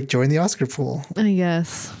 we could have like joined the Oscar pool. I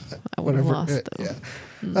guess I would have lost though.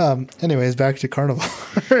 Yeah. Anyways, back to Carnival.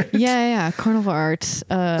 yeah. Carnival Art.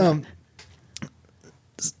 Do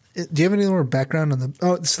you have any more background on the?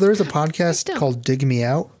 Oh, so there's a podcast called Dig Me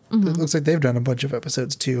Out. It looks like they've done a bunch of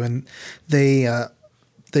episodes too, and they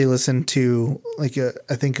listen to like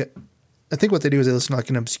I think what they do is they listen to like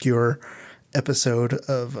an obscure episode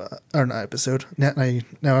of or not episode. Now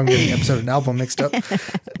I'm getting episode and album mixed up.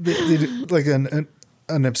 they do like an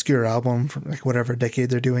obscure album from like whatever decade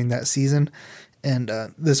they're doing that season. And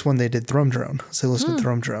this one they did Thrum Drone, so I listened to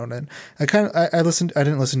Thrum Drone, and I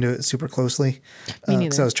didn't listen to it super closely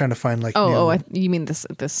because I was trying to find like you mean this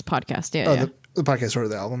podcast? Yeah. The podcast or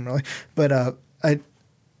the album really, but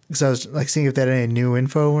because I was like seeing if they had any new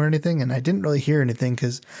info or anything, and I didn't really hear anything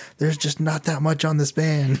because there's just not that much on this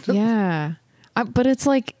band. Yeah. But it's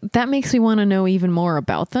like that makes me want to know even more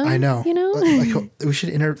about them. I know. You know, like we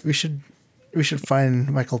should find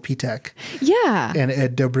Michael Petak. Yeah. And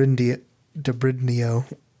Ed Dobridnio.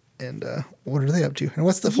 And what are they up to? And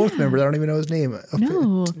what's the fourth member? I don't even know his name.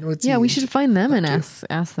 No. We should find them and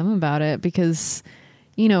ask them about it because,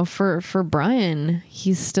 you know, for Brian,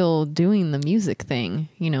 he's still doing the music thing,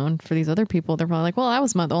 you know, and for these other people, they're probably like, well, that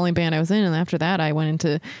was the only band I was in. And after that, I went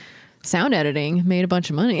into sound editing, made a bunch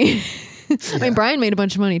of money. I mean, Brian made a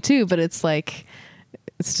bunch of money too, but it's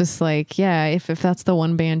just like, yeah, if that's the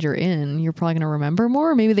one band you're in, you're probably going to remember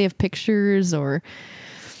more. Maybe they have pictures or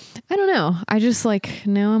I don't know. I just like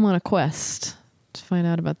now I'm on a quest to find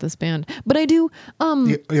out about this band, but I do.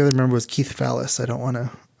 The other member was Keith Fallis. I don't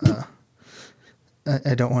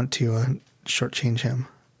want to shortchange him.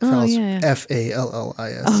 Fallis, Fallis.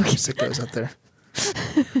 Okay. Sickos out there.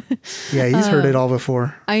 Yeah, he's heard it all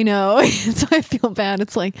before. I know. So I feel bad.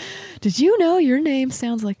 It's like, did you know your name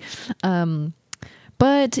sounds like? But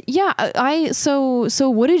But yeah, so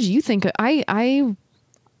what did you think? I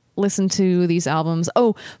listened to these albums.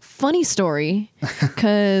 Oh, funny story,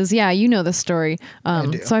 because yeah, you know the story.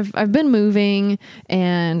 So I've been moving,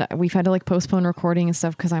 and we've had to like postpone recording and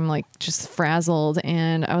stuff because I'm like just frazzled.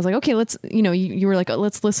 And I was like, okay, let's, you were like,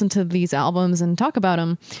 let's listen to these albums and talk about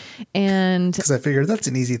them. And because I figured that's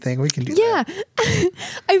an easy thing, we can do that. Yeah,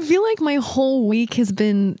 I feel like my whole week has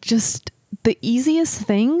been just the easiest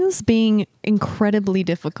things being incredibly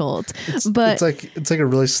difficult. It's like a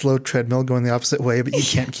really slow treadmill going the opposite way, but you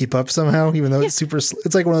can't keep up somehow, even though it's super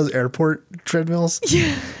it's like one of those airport treadmills.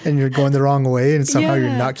 Yeah. And you're going the wrong way and somehow you're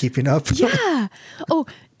not keeping up. Yeah. Oh,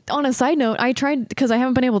 on a side note, I tried, because I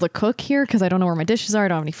haven't been able to cook here because I don't know where my dishes are. I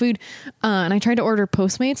don't have any food. And I tried to order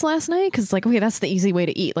Postmates last night because it's like, okay, that's the easy way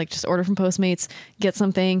to eat. Like just order from Postmates, get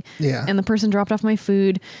something. Yeah. And the person dropped off my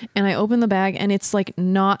food and I opened the bag and it's like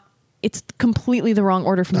it's completely the wrong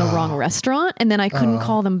order from the wrong restaurant. And then I couldn't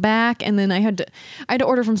call them back. And then I had to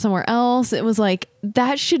order from somewhere else. It was like,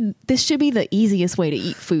 this should be the easiest way to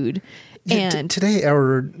eat food. Yeah, and today I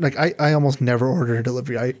ordered, like I almost never order a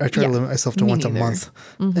delivery. I try to limit myself to once a month.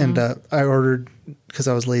 Mm-hmm. And I ordered because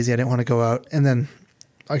I was lazy. I didn't want to go out. And then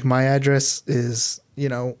like my address is,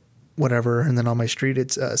 whatever. And then on my street,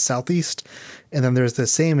 it's southeast. And then there's the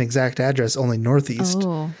same exact address, only northeast.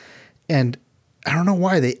 Oh. And I don't know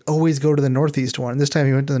why they always go to the northeast one. This time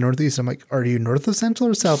he went to the northeast. I'm like, are you north of Central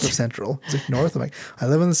or south of Central? He's like, north. I'm like, I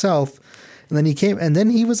live in the south. And then he came, and then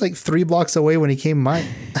he was like 3 blocks away when he came mine.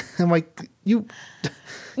 I'm like,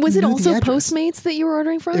 was it also Postmates that you were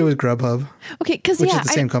ordering from? It was Grubhub. Okay, because which is the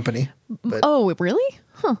same company. But, oh, really?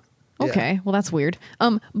 Huh. Okay, well that's weird.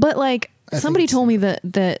 But like somebody told me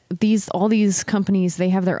that all these companies, they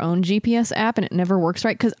have their own GPS app and it never works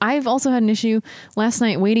right. Because I've also had an issue last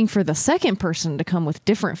night waiting for the second person to come with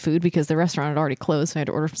different food because the restaurant had already closed. So I had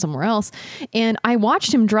to order from somewhere else. And I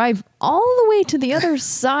watched him drive all the way to the other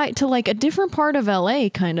side, to like a different part of LA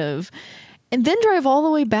kind of, and then drive all the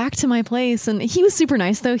way back to my place. And he was super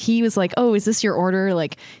nice though. He was like, oh, is this your order?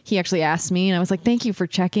 Like he actually asked me and I was like, thank you for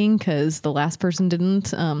checking, because the last person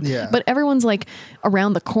didn't. But everyone's like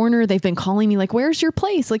around the corner. They've been calling me like, where's your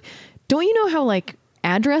place? Like, don't you know how like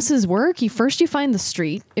addresses work? You find the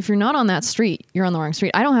street. If you're not on that street, you're on the wrong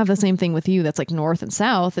street. I don't have the same thing with you. That's like north and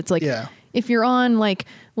south. It's like, if you're on like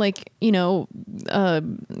Maple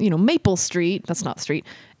Street, that's not the street.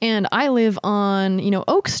 And I live on,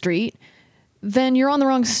 Oak Street, then you're on the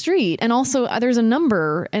wrong street. And also there's a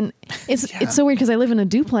number, and it's so weird because I live in a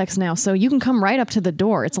duplex now. So you can come right up to the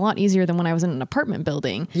door. It's a lot easier than when I was in an apartment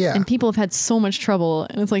building. Yeah. And people have had so much trouble,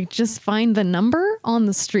 and it's like, just find the number on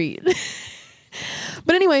the street.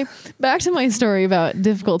 But anyway, back to my story about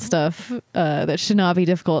difficult stuff that should not be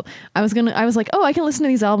difficult. I was like, oh, I can listen to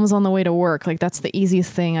these albums on the way to work. Like that's the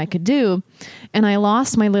easiest thing I could do. And I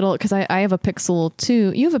lost my little, because I have a Pixel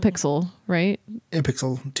 2. You have a Pixel, right? A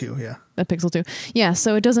Pixel 2, yeah. A Pixel 2. Yeah,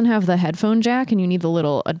 so it doesn't have the headphone jack, and you need the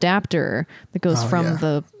little adapter that goes from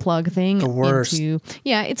the plug thing. The worst.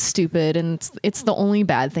 Yeah, it's stupid, and it's the only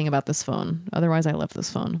bad thing about this phone. Otherwise, I love this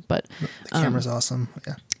phone. But the camera's awesome.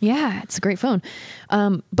 Yeah. Yeah, it's a great phone.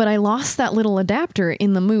 But I lost that little adapter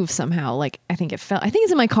in the move somehow. Like, I think it fell. I think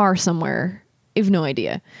it's in my car somewhere. I have no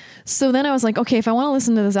idea. So then I was like, okay, if I want to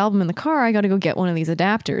listen to this album in the car, I got to go get one of these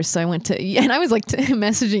adapters. So I went to, and I was like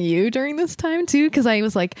messaging you during this time too, because I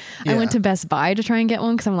was like, I went to Best Buy to try and get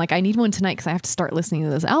one, because I'm like, I need one tonight because I have to start listening to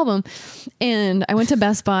this album. And I went to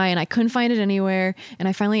Best Buy and I couldn't find it anywhere. And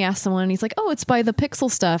I finally asked someone, and he's like, oh, it's by the Pixel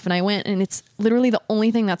stuff. And I went, and it's literally the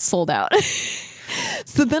only thing that's sold out.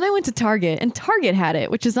 So then I went to Target, and Target had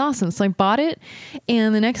it, which is awesome. So I bought it,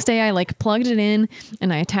 and the next day I like plugged it in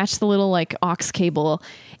and I attached the little like aux cable,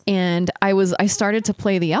 and I started to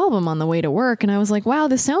play the album on the way to work, and I was like, wow,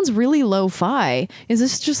 this sounds really lo-fi. Is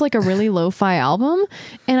this just like a really lo-fi album?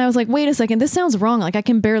 And I was like, wait a second, this sounds wrong. Like I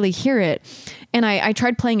can barely hear it. And I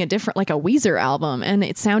tried playing a different, like a Weezer album, and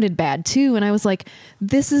it sounded bad too. And I was like,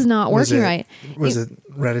 this is not working right. Was it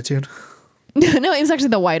Ratitude? No, it was actually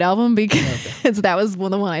the White Album, because that was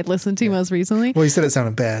the one I'd listened to most recently. Well, you said it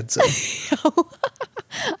sounded bad, so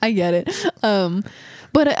I get it.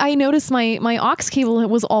 But I noticed my aux cable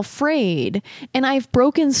was all frayed, and I've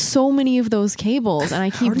broken so many of those cables, and I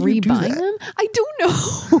keep rebuying them. I don't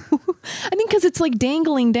know. I think because it's like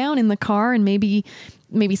dangling down in the car, and maybe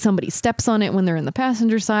somebody steps on it when they're in the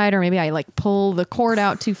passenger side, or maybe I like pull the cord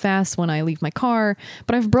out too fast when I leave my car.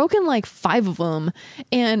 But I've broken like 5 of them,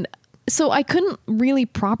 and so I couldn't really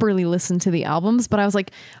properly listen to the albums, but I was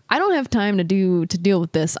like, I don't have time to deal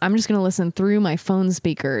with this. I'm just going to listen through my phone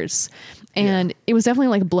speakers. And it was definitely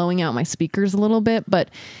like blowing out my speakers a little bit, but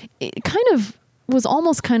it kind of was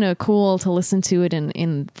almost kind of cool to listen to it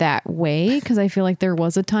in that way, because I feel like there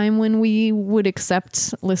was a time when we would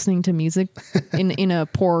accept listening to music in a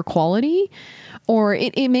poor quality, or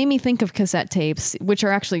it made me think of cassette tapes, which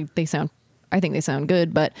are actually, I think they sound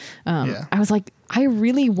good, but I was like, I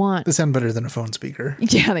really want... They sound better than a phone speaker.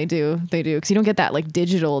 Yeah, they do. They do. Because you don't get that like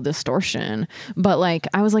digital distortion. But like,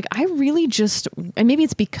 I was like, I really just... And maybe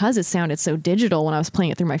it's because it sounded so digital when I was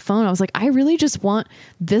playing it through my phone. I was like, I really just want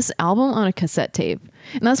this album on a cassette tape.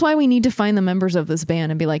 And that's why we need to find the members of this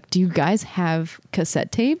band and be like, do you guys have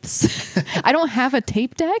cassette tapes? I don't have a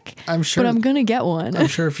tape deck, I'm sure, but I'm going to get one. I'm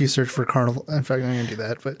sure if you search for Carnival... In fact, I'm going to do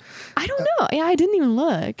that, but... I don't know. Yeah, I didn't even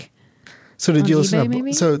look. So did you listen eBay, to...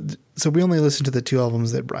 maybe? So we only listened to the 2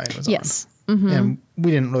 albums that Brian was on. Yes. And we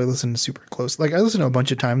didn't really listen super close. Like, I listened to a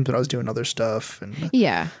bunch of times, but I was doing other stuff. And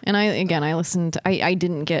yeah. And I listened. I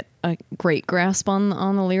didn't get a great grasp on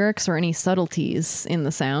the lyrics or any subtleties in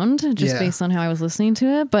the sound, just based on how I was listening to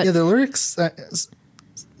it. But yeah, the lyrics...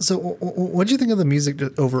 So what do you think of the music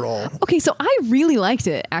overall? Okay, so I really liked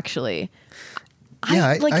it, actually.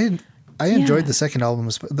 I enjoyed the second album,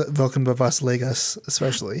 Welcome to Las Vegas,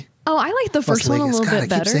 especially. Oh, I like the first one a little bit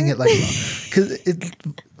better. I keep saying it like, because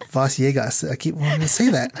Las Vegas. I keep wanting to say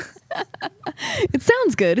that. It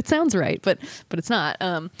sounds good. It sounds right, but it's not.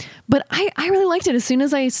 But I really liked it as soon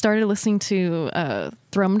as I started listening to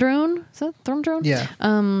Thrum Drone. Is that Thrum Drone? Yeah.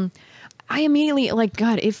 I immediately, like,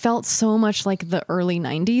 God, it felt so much like the early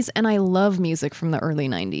 90s, and I love music from the early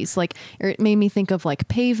 90s. Like, it made me think of, like,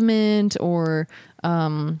 Pavement or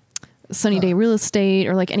Sunny Day Real Estate,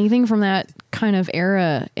 or, like, anything from that kind of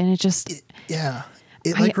era, and it just...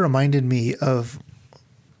 It reminded me of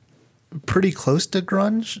pretty close to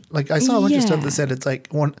grunge. Like, I saw a bunch of stuff that said it's like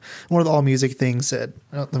one of the All Music things said,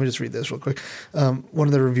 let me just read this real quick. One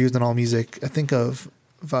of the reviews on All Music, I think of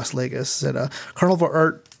Las Vegas, said, Carnival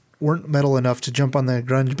Art weren't metal enough to jump on the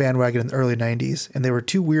grunge bandwagon in the early 90s, and they were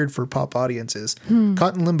too weird for pop audiences.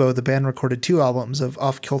 Caught in limbo, the band recorded 2 albums of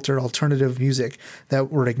off-kilter alternative music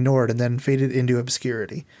that were ignored and then faded into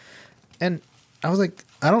obscurity. And I was like,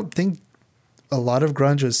 I don't think a lot of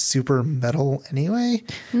grunge was super metal anyway.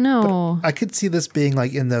 No. But I could see this being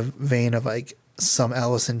like in the vein of like some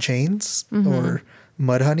Alice in Chains or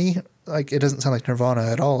Mudhoney. Like, it doesn't sound like Nirvana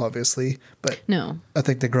at all, obviously, but No. I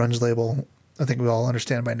think the grunge label... I think we all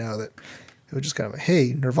understand by now that it was just kind of like,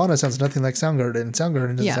 hey, Nirvana sounds nothing like Soundgarden, and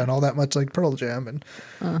Soundgarden doesn't sound all that much like Pearl Jam. And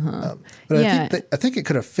but I think it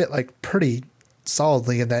could have fit like pretty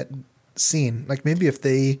solidly in that scene. Like, maybe if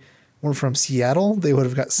they were from Seattle, they would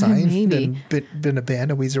have got signed and been a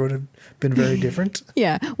band, and Weezer would have been very different.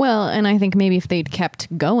 Yeah. Well, and I think maybe if they'd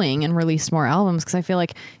kept going and released more albums, because I feel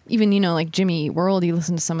like even, like Jimmy Eat World, you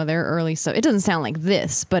listen to some of their early stuff, it doesn't sound like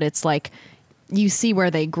this, but it's like, you see where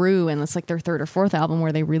they grew, and it's like their 3rd or 4th album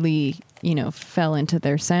where they really, fell into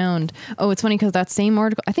their sound. Oh, it's funny because that same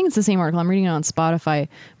article, I think it's the same article, I'm reading it on Spotify,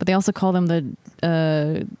 but they also call them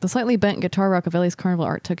the slightly bent guitar rockabilly's Carnival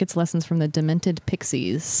Art took its lessons from the Demented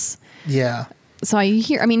Pixies. Yeah. So you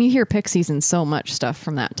hear Pixies in so much stuff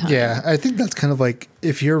from that time. Yeah, I think that's kind of like,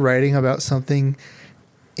 if you're writing about something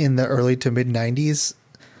in the early to mid 90s,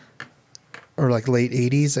 or like late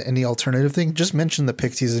 80s, any alternative thing, just mention the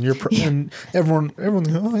Pixies, and and everyone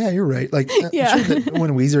goes, oh yeah, you're right. Like, I'm sure that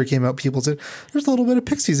when Weezer came out, people said there's a little bit of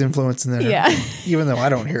Pixies influence in there. Yeah. Even though I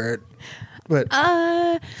don't hear it. But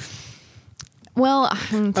well,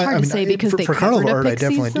 it's hard to say because they for covered Carnival a Art, I Pixies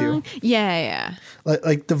definitely song. do. Yeah.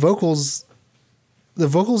 Like the vocals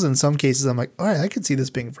in some cases, I'm like, all right, I could see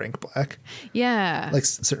this being Frank Black. Yeah. Like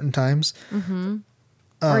certain times.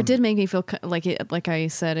 Or it did make me feel like it. Like I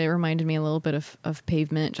said, it reminded me a little bit of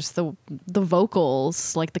Pavement. Just the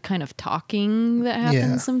vocals, like the kind of talking that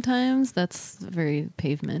happens sometimes. That's very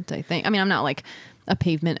Pavement, I think. I mean, I'm not like a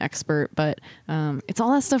Pavement expert, but it's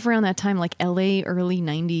all that stuff around that time, like LA early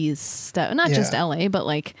 90s stuff. Not just LA, but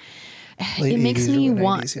like Late it makes 80s, me early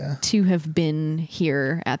want 90s, to have been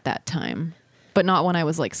here at that time, but not when I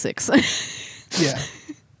was like 6. Yeah.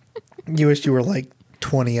 You wish you were like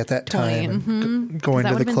 20 at that time, and going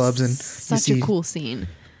to the clubs, and such a cool scene.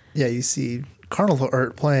 Yeah, you see Carnival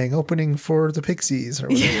Art playing opening for the Pixies or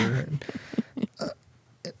whatever.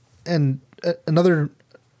 and another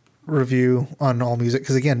review on All Music,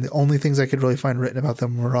 because again, the only things I could really find written about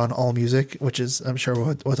them were on All Music, which is, I'm sure,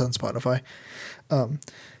 what's on Spotify.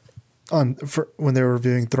 When they were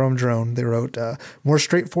reviewing Thrum Drone, they wrote more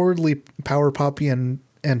straightforwardly power poppy and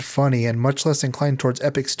funny, and much less inclined towards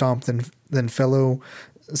epic stomp than fellow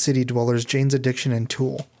city dwellers Jane's Addiction and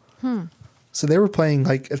Tool. So they were playing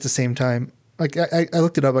like at the same time. Like I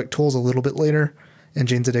looked it up. Like Tool's a little bit later, and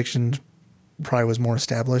Jane's Addiction probably was more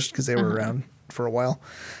established because they were around for a while.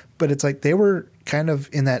 but it's like they were kind of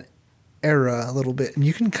in that era a little bit, and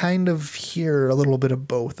you can kind of hear a little bit of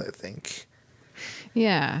both, I think.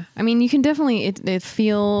 Yeah. I mean, you can definitely, it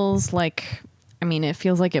feels like, I mean, it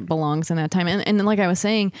feels like it belongs in that time. And like I was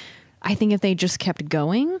saying, I think if they just kept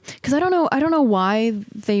going, because I don't know why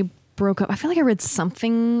they broke up. I feel like I read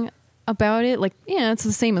something about it. Like, yeah, it's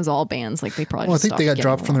the same as all bands. Like they probably. Well, I just think they got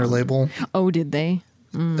dropped from their label. Oh, did they?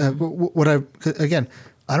 Again,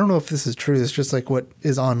 I don't know if this is true. It's just like what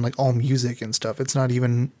is on like All Music and stuff. It's not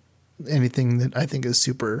even anything that I think is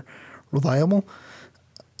super reliable.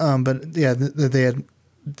 But yeah, they had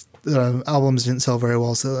albums didn't sell very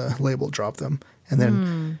well, so the label dropped them,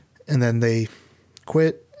 and then they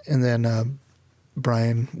quit, and then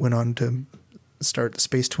Brian went on to start the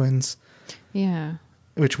Space Twins. Yeah,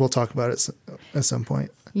 which we'll talk about at some point.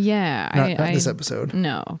 Yeah, not this episode.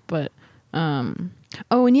 No, but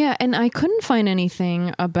oh, and yeah, and I couldn't find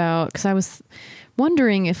anything about, because I was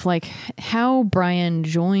wondering if like how Brian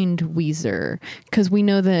joined Weezer, because we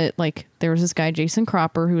know that like there was this guy Jason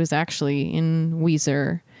Cropper who was actually in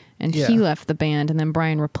Weezer, and he left the band, and then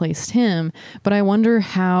Brian replaced him. But I wonder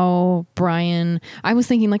how Brian, I was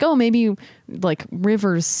thinking like, oh, maybe like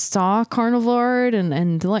Rivers saw Carnivore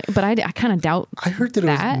and like, but I kind of doubt. I heard that it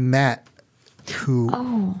was Matt who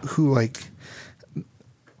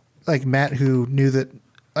Matt who knew that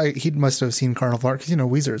he must have seen Carnivore, because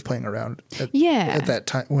Weezer was playing around at that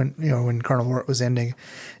time when Carnivore was ending,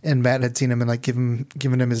 and Matt had seen him and like given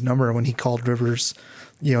him his number. When he called Rivers,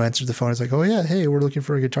 answered the phone. It's like, oh yeah, hey, we're looking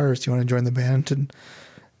for a guitarist. Do you want to join the band? And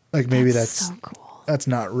like maybe that's so cool. That's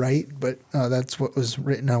not right, but that's what was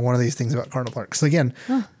written on one of these things about Carnivore. Because again,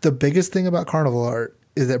 the biggest thing about Carnivore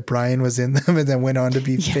is that Brian was in them and then went on to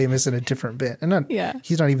be famous in a different band. And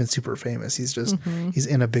he's not even super famous. He's just he's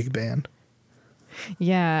in a big band.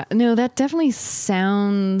 Yeah, no, that definitely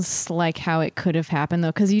sounds like how it could have happened,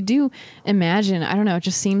 though, because you do imagine, I don't know, it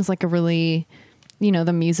just seems like a really,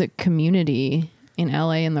 the music community in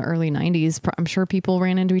LA in the early 90s. I'm sure people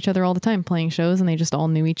ran into each other all the time playing shows, and they just all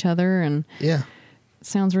knew each other, and it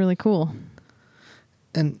sounds really cool.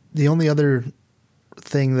 And the only other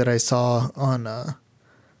thing that I saw on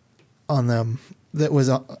them that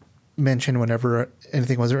was mentioned whenever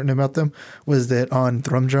anything was written about them was that on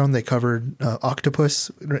Drum Drone they covered Octopus,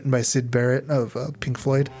 written by Syd Barrett of Pink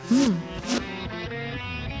Floyd.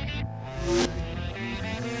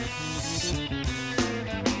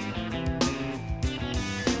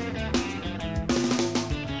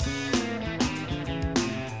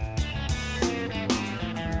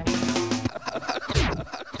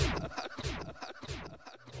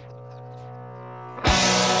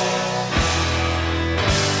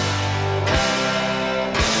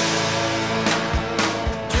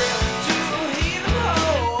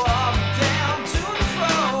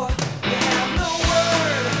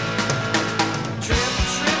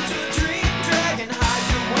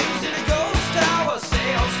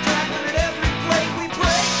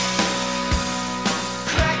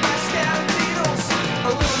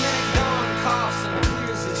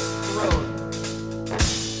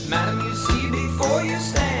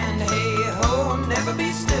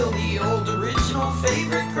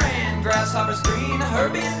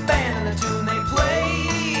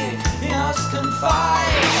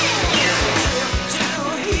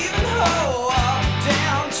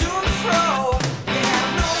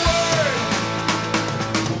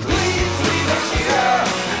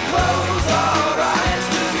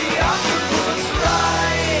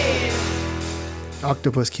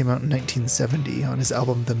 Octopus came out in 1970 on his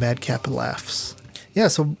album The Madcap Laughs. Yeah,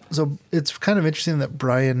 so it's kind of interesting that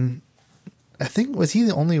Brian, I think, was he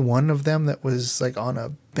the only one of them that was like on a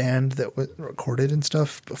band that was recorded and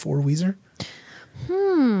stuff before Weezer?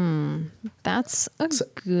 That's a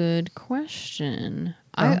good question.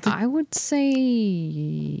 I would say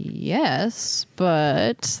yes,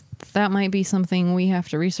 but that might be something we have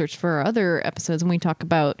to research for our other episodes when we talk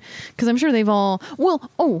about, because I'm sure they've all,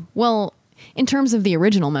 in terms of the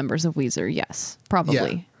original members of Weezer, yes, probably.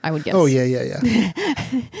 Yeah. I would guess. Oh yeah.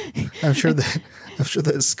 I'm sure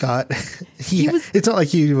that Scott. It's not like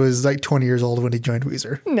he was like 20 years old when he joined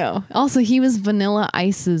Weezer. No. Also, he was Vanilla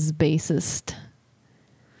Ice's bassist.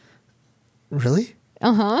 Really?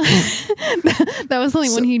 That was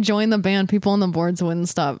something when he joined the band. People on the boards wouldn't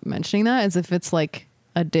stop mentioning that as if it's like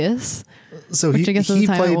a diss. So which I guess at the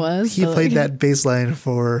time it was. He played that bass line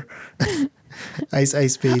for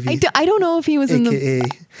Ice Baby. I don't know if he was AKA, in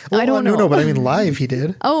the. Well, I don't know. No, but I mean live he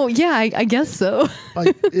did. Oh yeah, I guess so.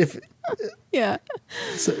 Like if. Yeah.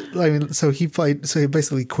 So he played. So he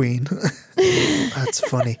basically Queen. That's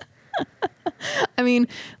funny. I mean,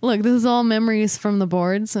 look, this is all memories from the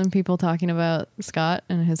boards and people talking about Scott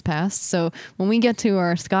and his past. So when we get to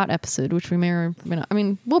our Scott episode, which we may or may not, I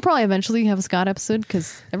mean, we'll probably eventually have a Scott episode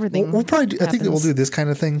because everything. We'll probably. I think that we'll happens. do this kind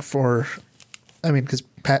of thing for. I mean, because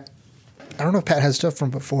Pat. I don't know if Pat has stuff from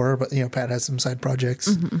before, but Pat has some side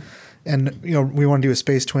projects, and we want to do a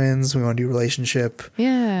Space Twins. We want to do relationship.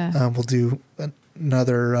 Yeah. We'll do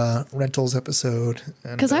another rentals episode.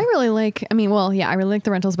 Because I really like, I really like the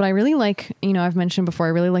rentals, but I really like, I've mentioned before, I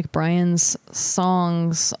really like Brian's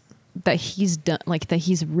songs that he's done, like that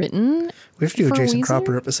he's written. We have to do a for Jason Weezer.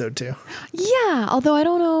 Cropper episode too. Yeah, although I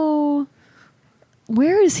don't know,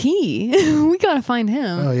 where is he? We gotta find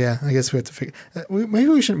him. Oh yeah, I guess we have to figure. Maybe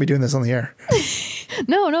we shouldn't be doing this on the air.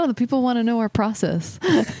 No, the people want to know our process.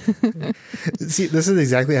 See, this is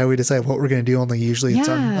exactly how we decide what we're going to do. Only usually it's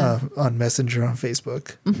Yeah. on Messenger on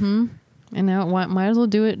Facebook. And now might as well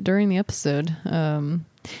do it during the episode.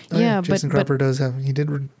 Jason Cropper he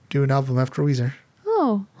did do an album after Weezer.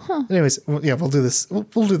 Oh, huh. Anyways, we'll do this.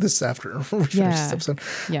 We'll do this after we finish this episode.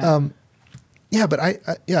 Yeah. But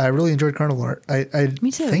I really enjoyed Carnival Art. Me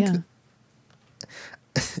too. Think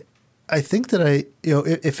I think that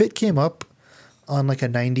if it came up on like a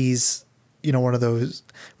 90s, one of those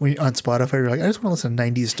when on Spotify, you're like, I just want to listen to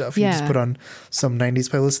 90s stuff. You just put on some 90s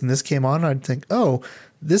playlist and this came on, I'd think, oh,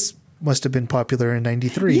 this must have been popular in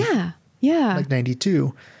 93. Yeah. Yeah. Like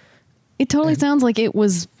 92. It totally sounds like it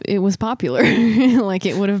was popular. Like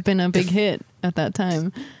it would have been a big hit at that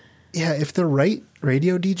time. Yeah, if the right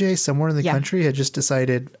radio DJ somewhere in the country had just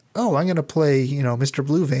decided, oh, I'm going to play, Mr.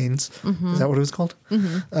 Blue Veins. Is that what it was called?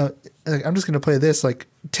 I'm just going to play this like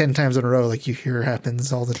 10 times in a row, like you hear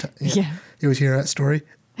happens all the time. Yeah. You always hear that story.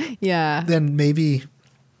 Yeah. Then maybe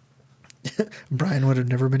Brian would have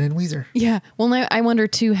never been in Weezer. Yeah. Well, now I wonder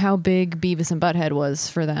too how big Beavis and Butthead was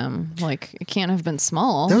for them. Like it can't have been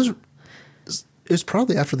small. It was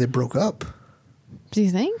probably after they broke up. Do you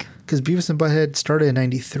think? Because Beavis and Butthead started in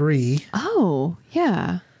 93. Oh,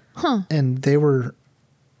 yeah. Huh. And they were,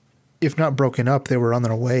 if not broken up, they were on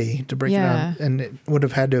their way to breaking up. And it would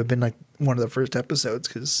have had to have been like one of the first episodes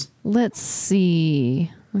because. Let's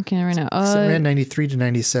see. Okay, right now. So it ran 93 to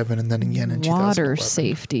 97 and then again in 2011. Water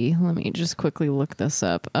safety. Let me just quickly look this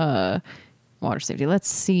up. Water safety. Let's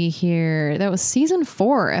see here. That was season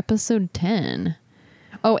 4, episode 10.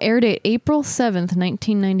 Oh, air date April 7th,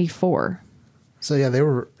 1994. So yeah, they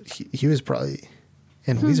were. He was probably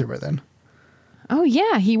in Weezer by then. Oh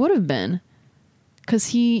yeah, he would have been.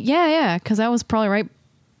 Cause because that was probably right.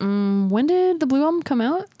 When did the Blue Album come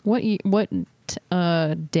out? What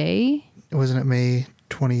day? Wasn't it May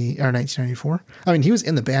 1994? I mean, he was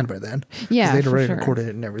in the band by then. Yeah, they'd for already sure. recorded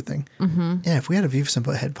it and everything. Yeah, if we had a Beavis and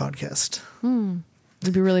Butthead podcast,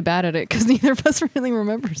 We'd be really bad at it because neither of us really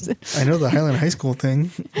remembers it. I know the Highland High School thing.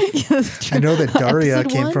 Yeah, that's true. I know that Daria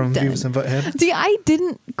Episode came 1, from done. Beavis and Butthead. See, I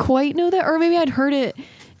didn't quite know that, or maybe I'd heard it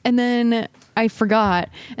and then I forgot.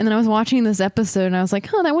 And then I was watching this episode and I was like,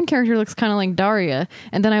 huh, that one character looks kind of like Daria.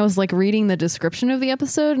 And then I was like reading the description of the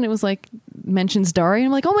episode and it was like, mentions Daria. And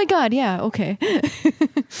I'm like, oh my God, yeah, okay.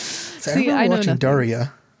 So I remember watching nothing.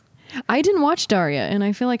 Daria. I didn't watch Daria and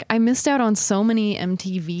I feel like I missed out on so many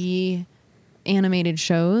MTV animated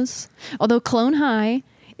shows. Although Clone High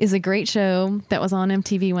is a great show that was on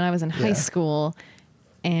MTV when I was in high school.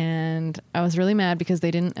 And I was really mad because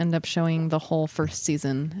they didn't end up showing the whole first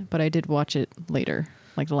season, but I did watch it later,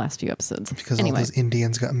 like the last few episodes. Because all those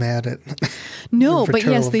Indians got mad at. No, the but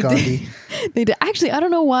yes, portrayal they of Gandhi. did. They did. Actually, I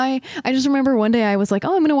don't know why. I just remember one day I was like,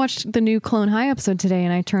 oh, I'm going to watch the new Clone High episode today.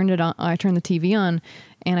 And I turned it on. I turned the TV on.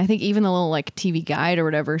 And I think even the little like TV guide or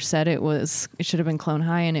whatever said it should have been Clone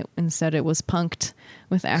High. And instead it was Punked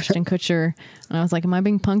with Ashton Kutcher. And I was like, am I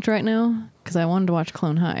being punked right now? Because I wanted to watch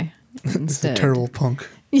Clone High It's a instead. terrible punk.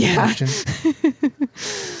 Yeah. Question.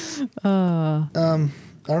 I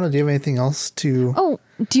don't know. Do you have anything else to? Oh,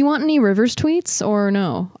 do you want any Rivers tweets or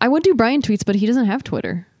no? I would do Brian tweets, but he doesn't have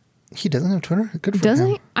Twitter. He doesn't have Twitter. Good for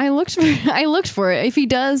Doesn't him. he? I looked for it. If he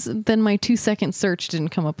does, then my 2-second search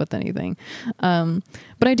didn't come up with anything. But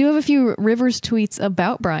I do have a few Rivers tweets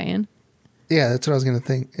about Brian. Yeah, that's what I was gonna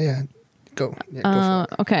think. Yeah, go. Yeah, go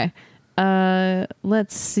for it. Okay.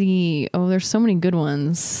 Let's see. Oh, there's so many good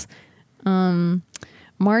ones.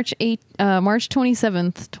 March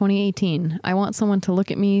 27th, 2018. I want someone to look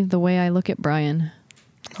at me the way I look at Brian.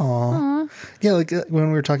 Aww. Yeah, like when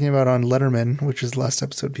we were talking about on Letterman, which is the last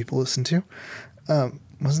episode people listened to.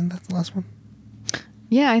 Wasn't that the last one?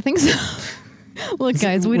 Yeah, I think so. Look,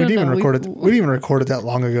 guys, we don't didn't know. even record it. We didn't even record it that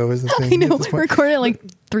long ago. Is the thing? I know. At this We point. recorded it like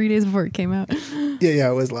 3 days before it came out. Yeah,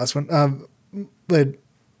 it was the last one. But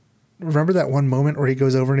remember that one moment where he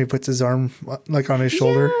goes over and he puts his arm like on his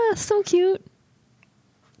shoulder? Yeah, so cute.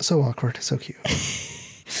 So awkward, so cute.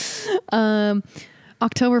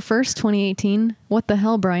 October 1st, 2018. What the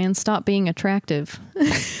hell, Brian? Stop being attractive.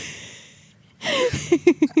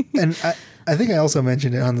 And I think I also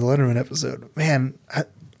mentioned it on the Letterman episode. Man,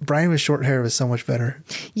 Brian with short hair was so much better.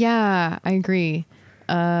 Yeah, I agree.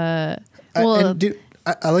 I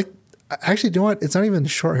like. Actually, do you know what? It's not even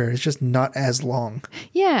short hair. It's just not as long.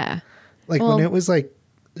 Yeah. Like when it was like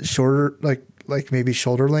shorter, like maybe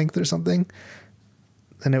shoulder length or something.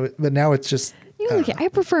 And but now it's just. I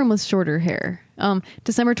prefer him with shorter hair.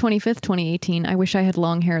 December 25th, 2018. I wish I had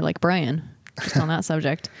long hair like Brian. Just on that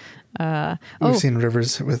subject. We've seen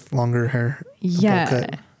Rivers with longer hair. Yeah. Bowl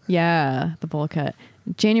cut. Yeah, the bowl cut.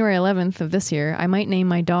 January 11th of this year, I might name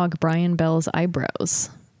my dog Brian Bell's eyebrows.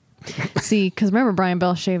 See, because remember, Brian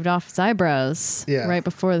Bell shaved off his eyebrows right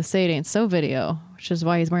before the Say It Ain't So video, which is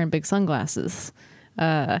why he's wearing big sunglasses.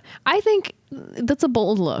 I think that's a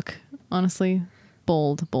bold look, honestly.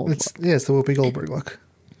 Bold It's look. the Whoopi Goldberg look.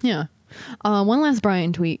 Yeah. One last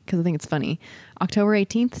Brian tweet, because I think it's funny. October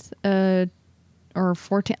 18th or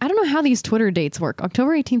 14th. I don't know how these Twitter dates work.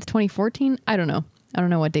 October 18th, 2014? I don't know. I don't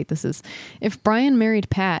know what date this is. If Brian married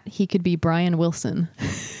Pat, he could be Brian Wilson.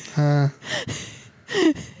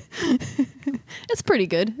 It's pretty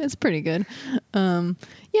good.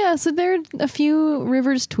 Yeah, so there are a few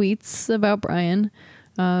Rivers tweets about Brian.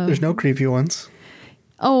 There's no creepy ones.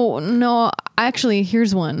 Oh, no. Actually,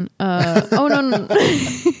 here's one. No.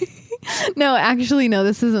 No, actually, no,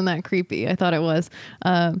 this isn't that creepy. I thought it was.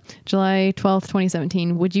 July 12th,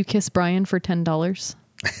 2017. Would you kiss Brian for $10?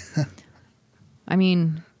 I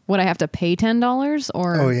mean, would I have to pay $10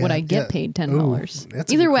 or would I get paid $10? Ooh,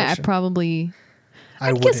 Either way, question.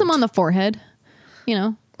 I'd kiss him on the forehead, you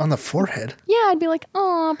know. On the forehead? Yeah, I'd be like,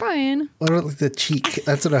 oh, Brian. What about like the cheek?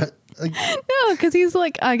 That's what I... Like, no, because he's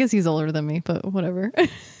like, I guess he's older than me, but whatever.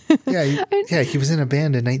 Yeah, he was in a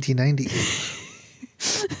band in 1990.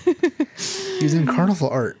 He was in Carnival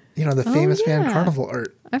Art. You know, the famous band Carnival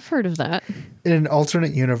Art. I've heard of that. In an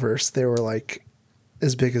alternate universe, they were like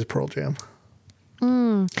as big as Pearl Jam.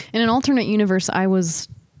 In an alternate universe, I was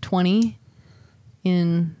 20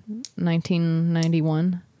 in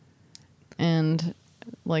 1991. And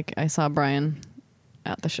like I saw Brian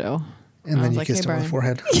at the show. And then you kissed him on the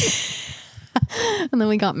forehead. And then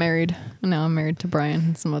we got married. And now I'm married to Brian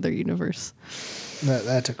in some other universe.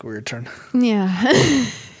 That took a weird turn. Yeah.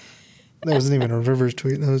 That wasn't even a Rivers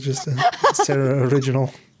tweet. That was just a Sarah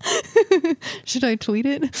original. Should I tweet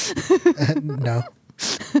it? No.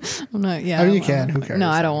 I'm not. Yeah. I mean, you can. Who cares? No,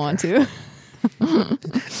 I don't want to.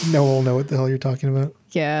 No one will know what the hell you're talking about.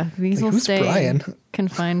 Yeah, these will who's stay Brian?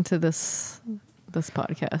 Confined to this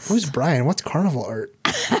podcast. Who's Brian? What's Carnival Art?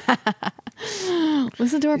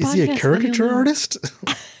 Listen to our podcast. Is he a caricature artist?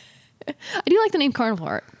 I do like the name Carnival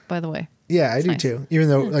Art, by the way. Yeah, I do too. Even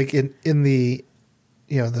though, like in the,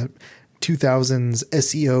 the 2000s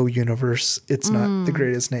SEO universe, it's not the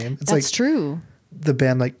greatest name. It's That's true. The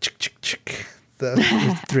band like Chick Chick Chick,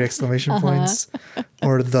 with 3 exclamation points,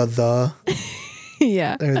 or the.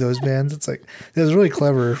 Yeah, or those bands. It's like it was really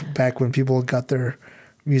clever back when people got their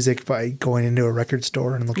music by going into a record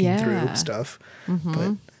store and looking through stuff. Mm-hmm.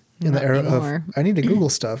 But in the era of I need to Google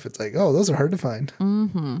stuff, it's like, oh, those are hard to find.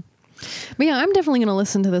 Mm-hmm. But yeah, I'm definitely going to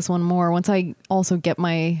listen to this one more once I also get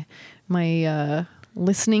my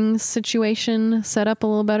listening situation set up a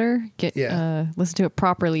little better. Listen to it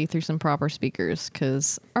properly through some proper speakers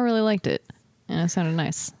because I really liked it and it sounded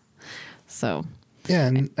nice. So yeah,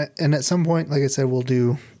 and at some point, like I said, we'll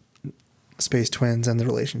do Space Twins and the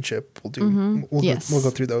relationship. We'll do we'll go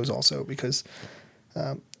through those also because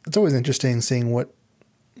it's always interesting seeing what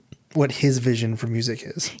his vision for music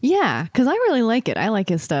is. Yeah, because I really like it. I like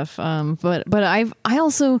his stuff. But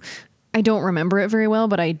I don't remember it very well,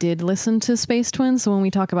 but I did listen to Space Twins. So when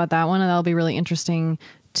we talk about that one, that'll be really interesting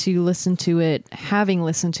to listen to it. Having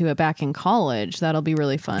listened to it back in college, that'll be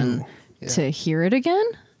really fun to hear it again.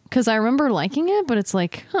 Because I remember liking it, but it's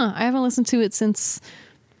like, I haven't listened to it since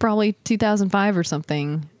probably 2005 or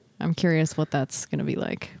something. I'm curious what that's going to be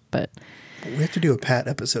like. But we have to do a Pat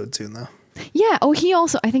episode soon, though. Yeah. Oh,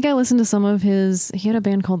 I think I listened to some of he had a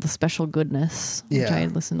band called The Special Goodness, which I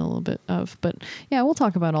had listened to a little bit of. But yeah, we'll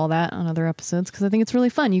talk about all that on other episodes because I think it's really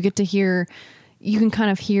fun. You can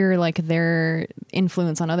kind of hear like their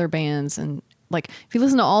influence on other bands. And like if you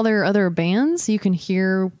listen to all their other bands, you can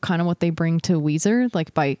hear kind of what they bring to Weezer,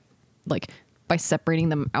 like by separating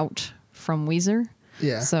them out from Weezer.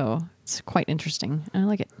 Yeah. So it's quite interesting. And I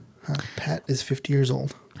like it. Pat is 50 years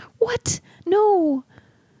old. What? No.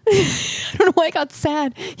 I don't know why I got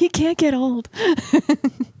sad. He can't get old.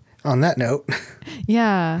 on that note,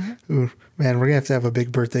 Yeah. ooh, man, we're going to have a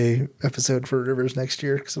big birthday episode for Rivers next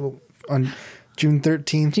year. Because on June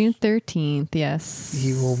 13th, June 13th, yes.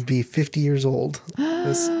 he will be 50 years old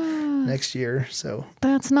this next year. So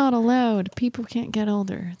That's not allowed. People can't get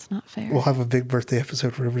older. It's not fair. we'll have a big birthday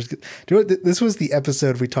episode for Rivers. Do you know what? This was the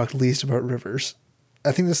episode we talked least about Rivers.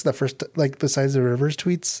 I think this is the first, like, besides the Rivers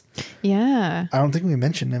tweets, Yeah. I don't think we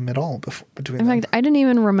mentioned him at all between In them. fact, I didn't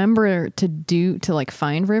even remember to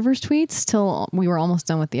find Rivers tweets till we were almost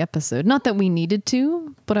done with the episode. Not that we needed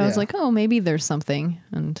to, but I was Yeah. like, oh, maybe there's something.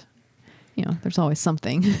 And, you know, there's always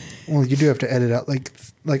something. Well, you do have to edit out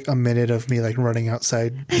like a minute of me like running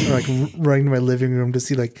outside or like running to my living room to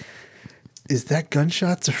see like, is that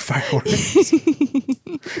gunshots or fireworks?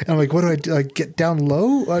 And I'm like, what do I do? Like get down low?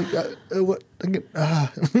 Like what?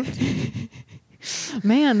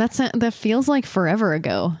 Man, that feels like forever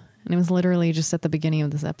ago. And it was literally just at the beginning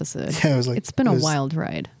of this episode. Yeah, it was like It's been a wild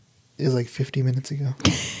ride. It was like 50 minutes ago.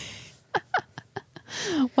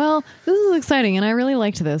 Well, this is exciting, and I really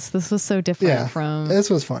liked this. This was so different Yeah, from... this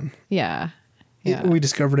was fun. Yeah. Yeah. We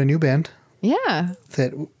discovered a new band Yeah.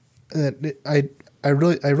 that I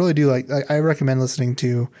really do like. I recommend listening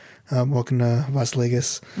to. Welcome to Las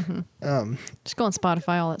Vegas. Just go on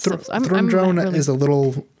Spotify, all that stuff. Throne Drone is a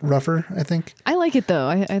little rougher, I think. I like it, though.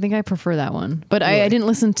 I think I prefer that one. But I didn't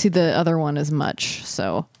listen to the other one as much,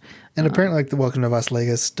 so... And apparently, like the Welcome to Las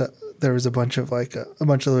Vegas, there was a bunch of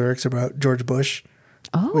lyrics about George Bush,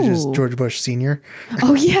 which is Oh. George Bush Sr.,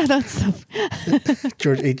 Oh, yeah, that's...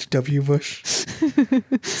 George H.W. Bush.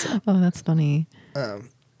 Oh, that's funny.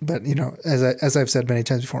 But, you know, as I've said many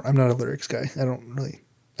times before, I'm not a lyrics guy. I don't really...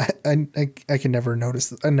 I can never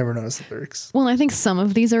notice... I never notice the lyrics. Well, I think some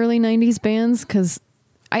of these early 90s bands, because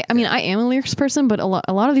I mean, I am a lyrics person, but a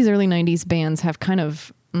lot of these early 90s bands have kind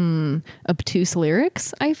of obtuse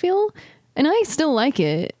lyrics, I feel. And I still like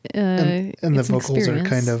it. And the it's an vocals are experience.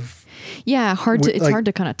 kind of... Yeah, it's like- hard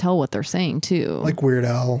to kind of tell what they're saying, too. like Weird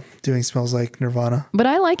Al doing Smells Like Nirvana. But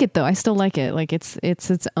I like it, though. I still like it. Like, it's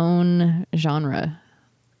its own genre.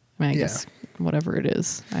 I mean, I guess whatever it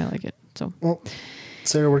is, I like it. So, Well,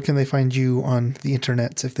 Sarah, where can they find you on the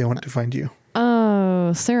internet if they want to find you?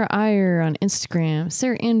 oh, Sarah Iyer on Instagram,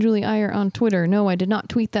 Sarah and Julie Iyer on Twitter. No, I did not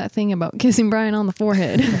tweet that thing about kissing Brian on the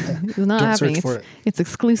forehead. It's not Don't happening. search for it. It's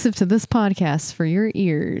exclusive to this podcast for your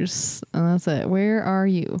ears. And that's it. Where are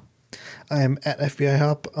you? I am at FBI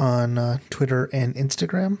Hop on Twitter and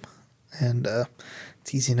Instagram, and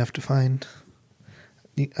it's easy enough to find.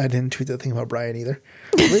 I didn't tweet that thing about Brian either.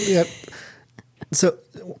 So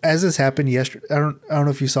as this happened yesterday, I don't know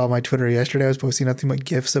if you saw my Twitter yesterday. I was posting nothing but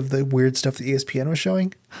GIFs of the weird stuff that ESPN was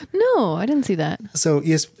showing. No, I didn't see that. So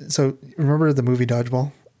remember the movie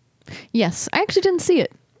Dodgeball? Yes, I actually didn't see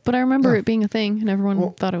it, but I remember Oh. it being a thing, and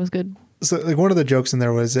everyone thought it was good. So like one of the jokes in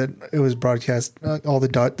there was that it was broadcast, all the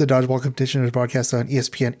dodgeball competition was broadcast on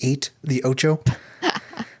ESPN 8, the Ocho.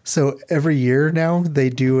 So every year now they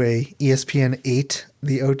do a ESPN 8,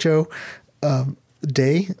 the Ocho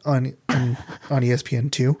day on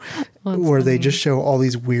ESPN 2, where they just show all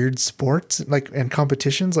these weird sports and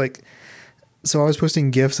competitions. Like, so I was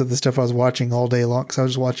posting GIFs of the stuff I was watching all day long because I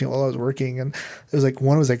was just watching it while I was working, and it was like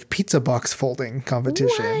one was like pizza box folding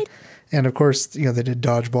competition. What? And of course, you know, they did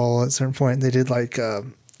dodgeball at a certain point. They did like, I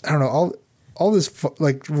don't know, all this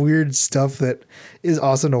like weird stuff that is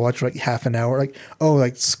awesome to watch for like half an hour. Like,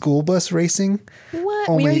 like school bus racing. What?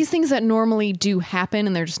 Only- Are these things that normally do happen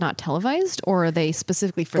and they're just not televised, or are they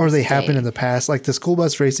specifically for? Or this they happen day? in the past. Like the school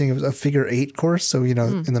bus racing, it was a figure 8 course. So, you know,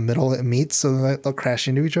 in the middle it meets so that they'll crash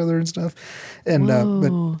into each other and stuff. And,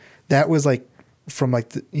 but that was like from like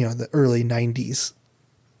the early 90s.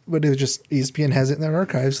 But it was just ESPN has it in their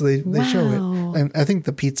archives, so they show Wow. it. And I think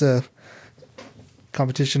the pizza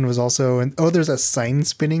competition was also, and there's a sign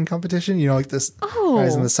spinning competition. You know, like this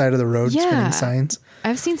guys on the side of the road spinning signs.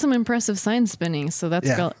 I've seen some impressive sign spinning, so that's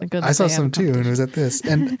good. That I saw they have some a too, and it was at this.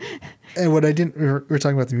 And what I didn't, we were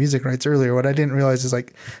talking about the music rights earlier. What I didn't realize is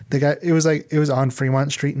like the guy, it was on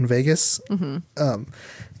Fremont Street in Vegas, and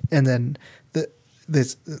then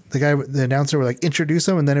the announcer would like introduce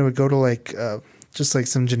him, and then it would go to like just like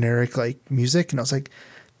some generic like music, and I was like,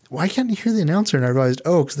 why can't you hear the announcer? And I realized,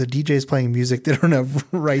 because the DJ is playing music they don't have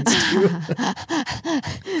rights to.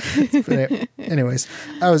 But anyways,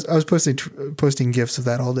 I was posting GIFs of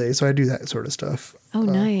that all day, so I do that sort of stuff. Oh,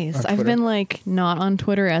 nice. on I've Twitter. been like not on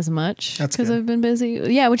Twitter as much That's because good. I've been busy.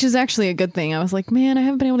 Yeah, which is actually a good thing. I was like, man, I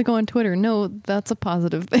haven't been able to go on Twitter. No, that's a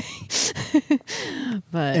positive thing.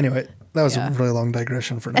 But Anyway, that was Yeah. a really long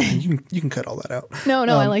digression for nothing. You can cut all that out. no,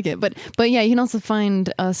 I like it. But yeah, you can also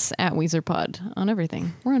find us at WeezerPod on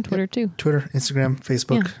everything. We're on Twitter too. Twitter, Instagram,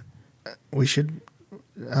 Facebook. We should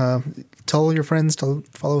tell your friends to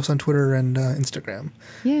follow us on Twitter and Instagram.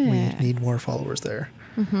 Yeah. We need more followers there,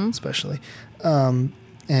 especially.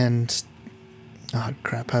 And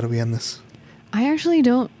crap, how do we end this? I actually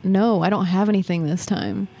don't know. I don't have anything this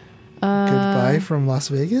time. Goodbye from Las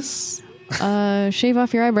Vegas. Shave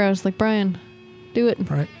off your eyebrows like Brian. Do it.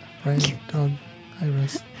 Brian, dog,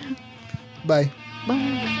 eyebrows. Bye.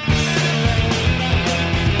 Bye.